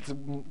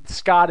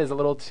 Scott is a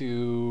little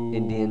too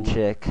Indian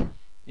chick.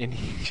 I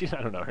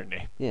don't know her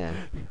name. Yeah,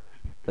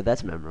 but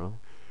that's memorable.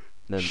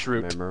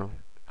 Schrute. Memorable.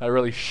 I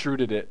really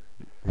shrewded it.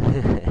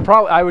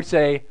 Probably, I would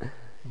say,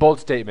 bold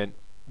statement: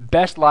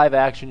 best live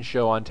action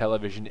show on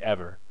television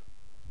ever.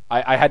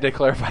 I had to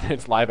clarify that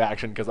it's live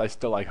action because I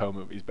still like home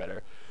movies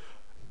better.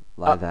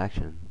 Live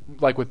action.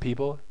 Like with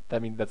people?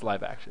 That's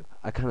live action.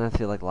 I kind of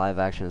feel like live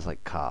action is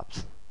like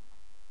Cops.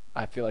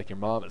 I feel like your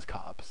mom is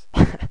Cops.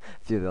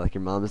 Feel like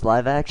your mom is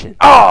live action.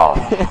 Oh!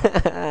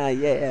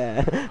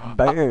 Yeah.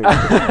 Burn.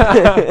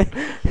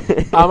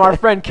 Our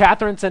friend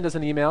Catherine sent us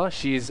an email.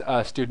 She's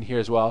a student here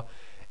as well.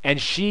 And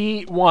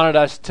she wanted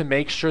us to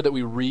make sure that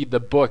we read the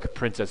book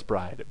Princess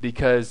Bride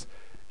because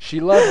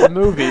she loves the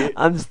movie.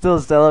 I'm still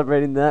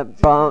celebrating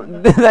that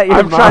bomb that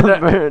your mom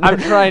burned. I'm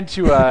trying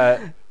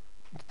to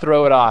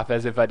throw it off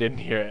as if I didn't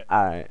hear it.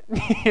 All right.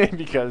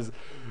 Because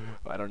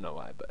I don't know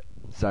why, but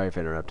sorry for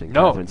interrupting.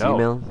 No, Catherine's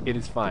email. It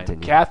is fine.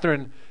 Continue.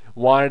 Catherine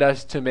wanted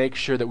us to make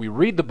sure that we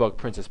read the book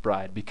Princess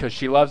Bride because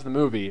she loves the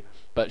movie,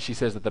 but she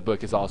says that the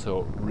book is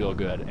also real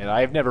good, and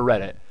I have never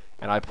read it,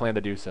 and I plan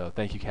to do so.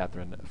 Thank you,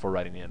 Catherine, for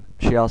writing in.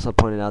 She also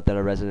pointed out that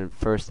our resident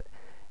first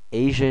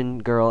Asian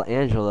girl,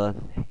 Angela,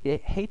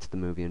 hates the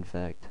movie, in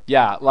fact.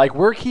 Yeah, like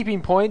we're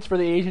keeping points for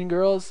the Asian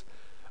girls.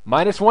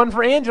 -1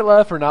 for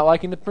Angela for not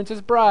liking the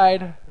Princess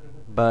Bride.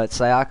 But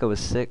Sayaka was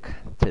sick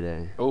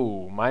today.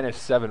 Oh,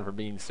 -7 for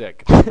being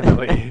sick.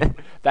 Definitely.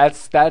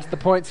 That's the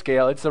point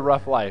scale. It's a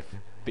rough life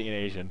being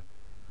Asian.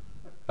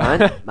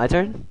 Mine? My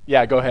turn?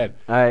 Yeah, go ahead.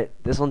 All right,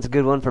 this one's a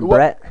good one from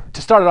Brett.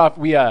 To start it off,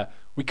 we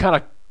kind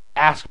of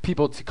asked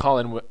people to call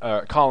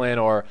in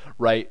or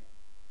write,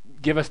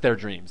 give us their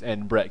dreams,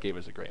 and Brett gave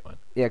us a great one.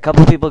 Yeah, a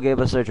couple people gave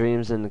us their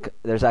dreams, and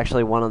there's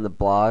actually one on the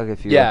blog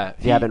if you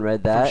haven't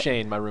read that. From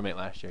Shane, my roommate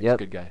last year. Yep.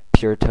 He's a good guy.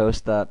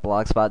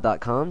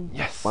 PureToast.blogspot.com.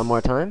 Yes. One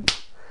more time.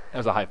 That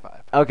was a high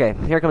five. Okay,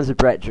 here comes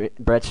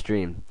Brett's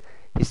dream.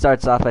 He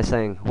starts off by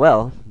saying,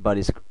 "Well,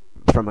 buddies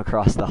from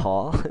across the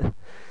hall."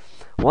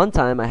 One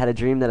time I had a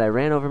dream that I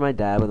ran over my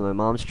dad with my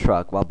mom's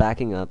truck while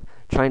backing up,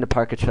 trying to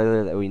park a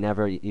trailer that we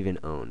never even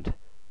owned.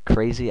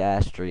 Crazy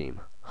ass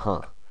dream.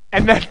 Huh.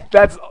 And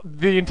that's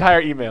the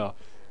entire email.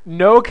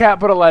 No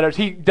capital letters.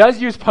 He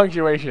does use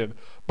punctuation,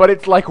 but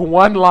it's like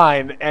one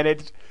line, and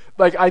it's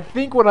like I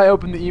think when I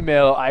opened the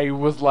email, I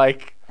was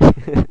like,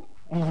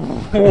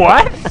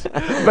 "What?"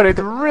 But it's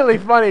really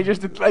funny,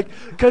 just like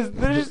because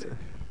there's just.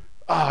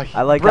 Oh,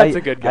 I like Brett's how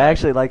a good guy. I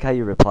actually like how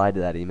you replied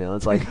to that email.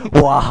 It's like,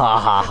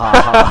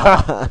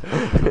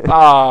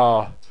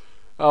 "Wahahaha."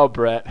 Oh,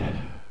 Brett,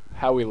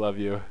 how we love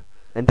you.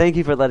 And thank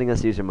you for letting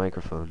us use your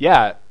microphone.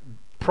 Yeah,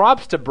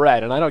 props to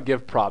Brett, and I don't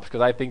give props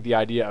because I think the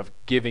idea of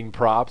giving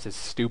props is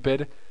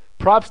stupid.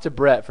 Props to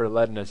Brett for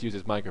letting us use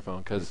his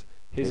microphone because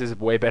his is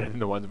way better than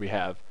the ones we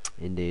have.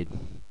 Indeed.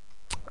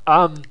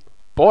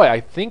 Boy,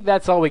 I think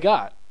that's all we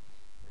got.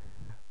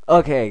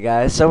 Okay,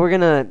 guys, so we're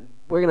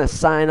gonna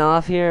sign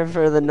off here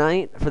for the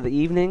night, for the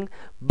evening.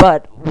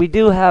 But we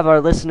do have our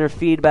listener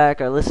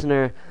feedback, our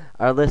listener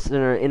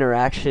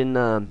interaction.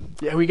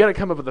 Yeah, we got to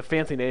come up with a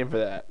fancy name for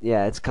that.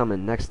 Yeah, it's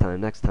coming next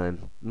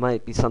time.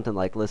 Might be something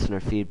like listener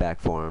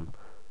feedback forum.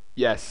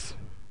 Yes.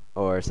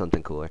 Or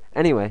something cooler.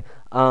 Anyway,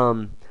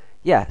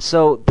 yeah,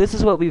 so this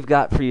is what we've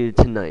got for you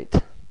tonight.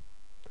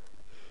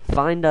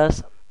 Find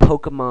us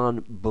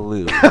Pokemon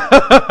Blue.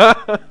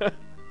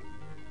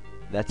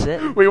 That's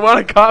it. We want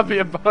a copy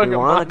of Pokemon We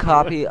want a Blue.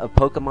 copy of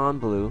Pokemon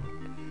Blue.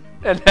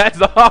 And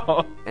that's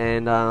all.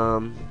 And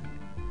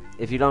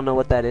if you don't know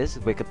what that is,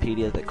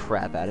 Wikipedia the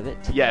crap out of it.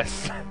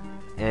 Yes.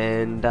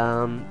 And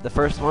the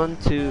first one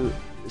to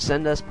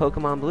send us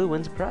Pokemon Blue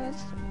wins a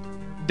prize.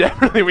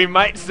 Definitely, we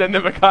might send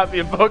them a copy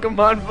of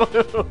Pokemon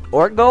Blue.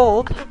 Or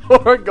Gold.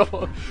 Or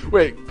Gold.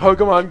 Wait,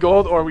 Pokemon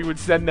Gold, or we would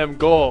send them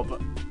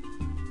Gold.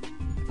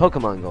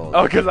 Pokemon Gold.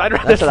 Oh, because I'd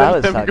rather That's what I send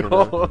was them talking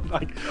Gold. about.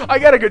 Like, I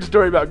got a good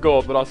story about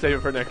Gold, but I'll save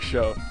it for next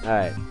show.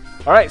 Alright.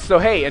 Alright, so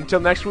hey, until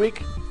next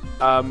week,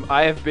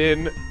 I have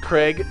been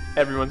Craig,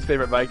 everyone's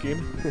favorite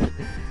Viking.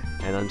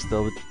 And I'm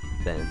still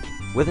Ben,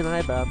 with an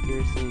eyebrow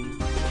piercing.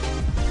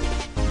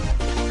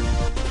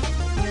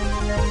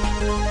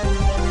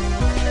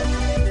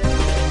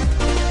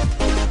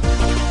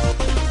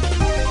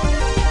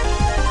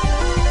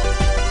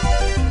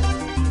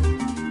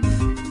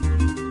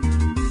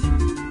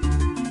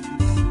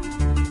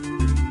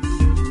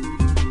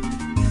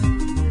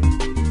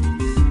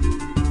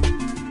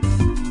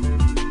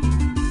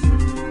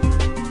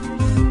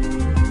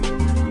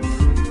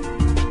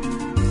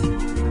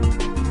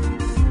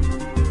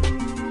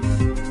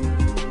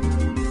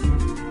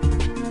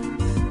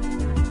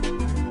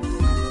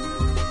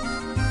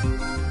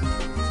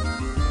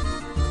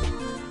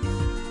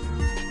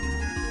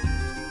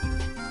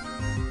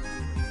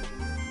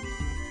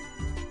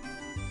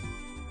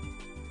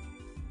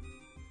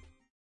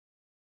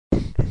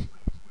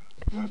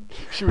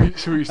 Should we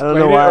explain I don't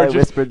know it, why or I just,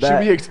 whispered that. Should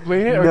we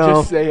explain it, or No.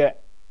 just say it?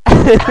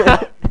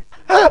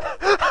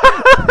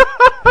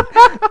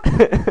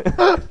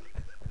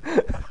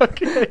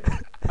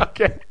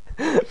 Okay.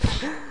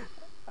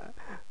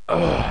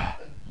 All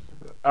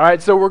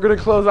right, so we're gonna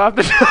close off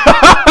the show.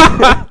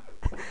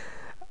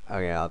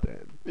 Okay, I'll do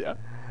it. Yeah.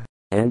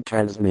 End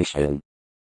transmission.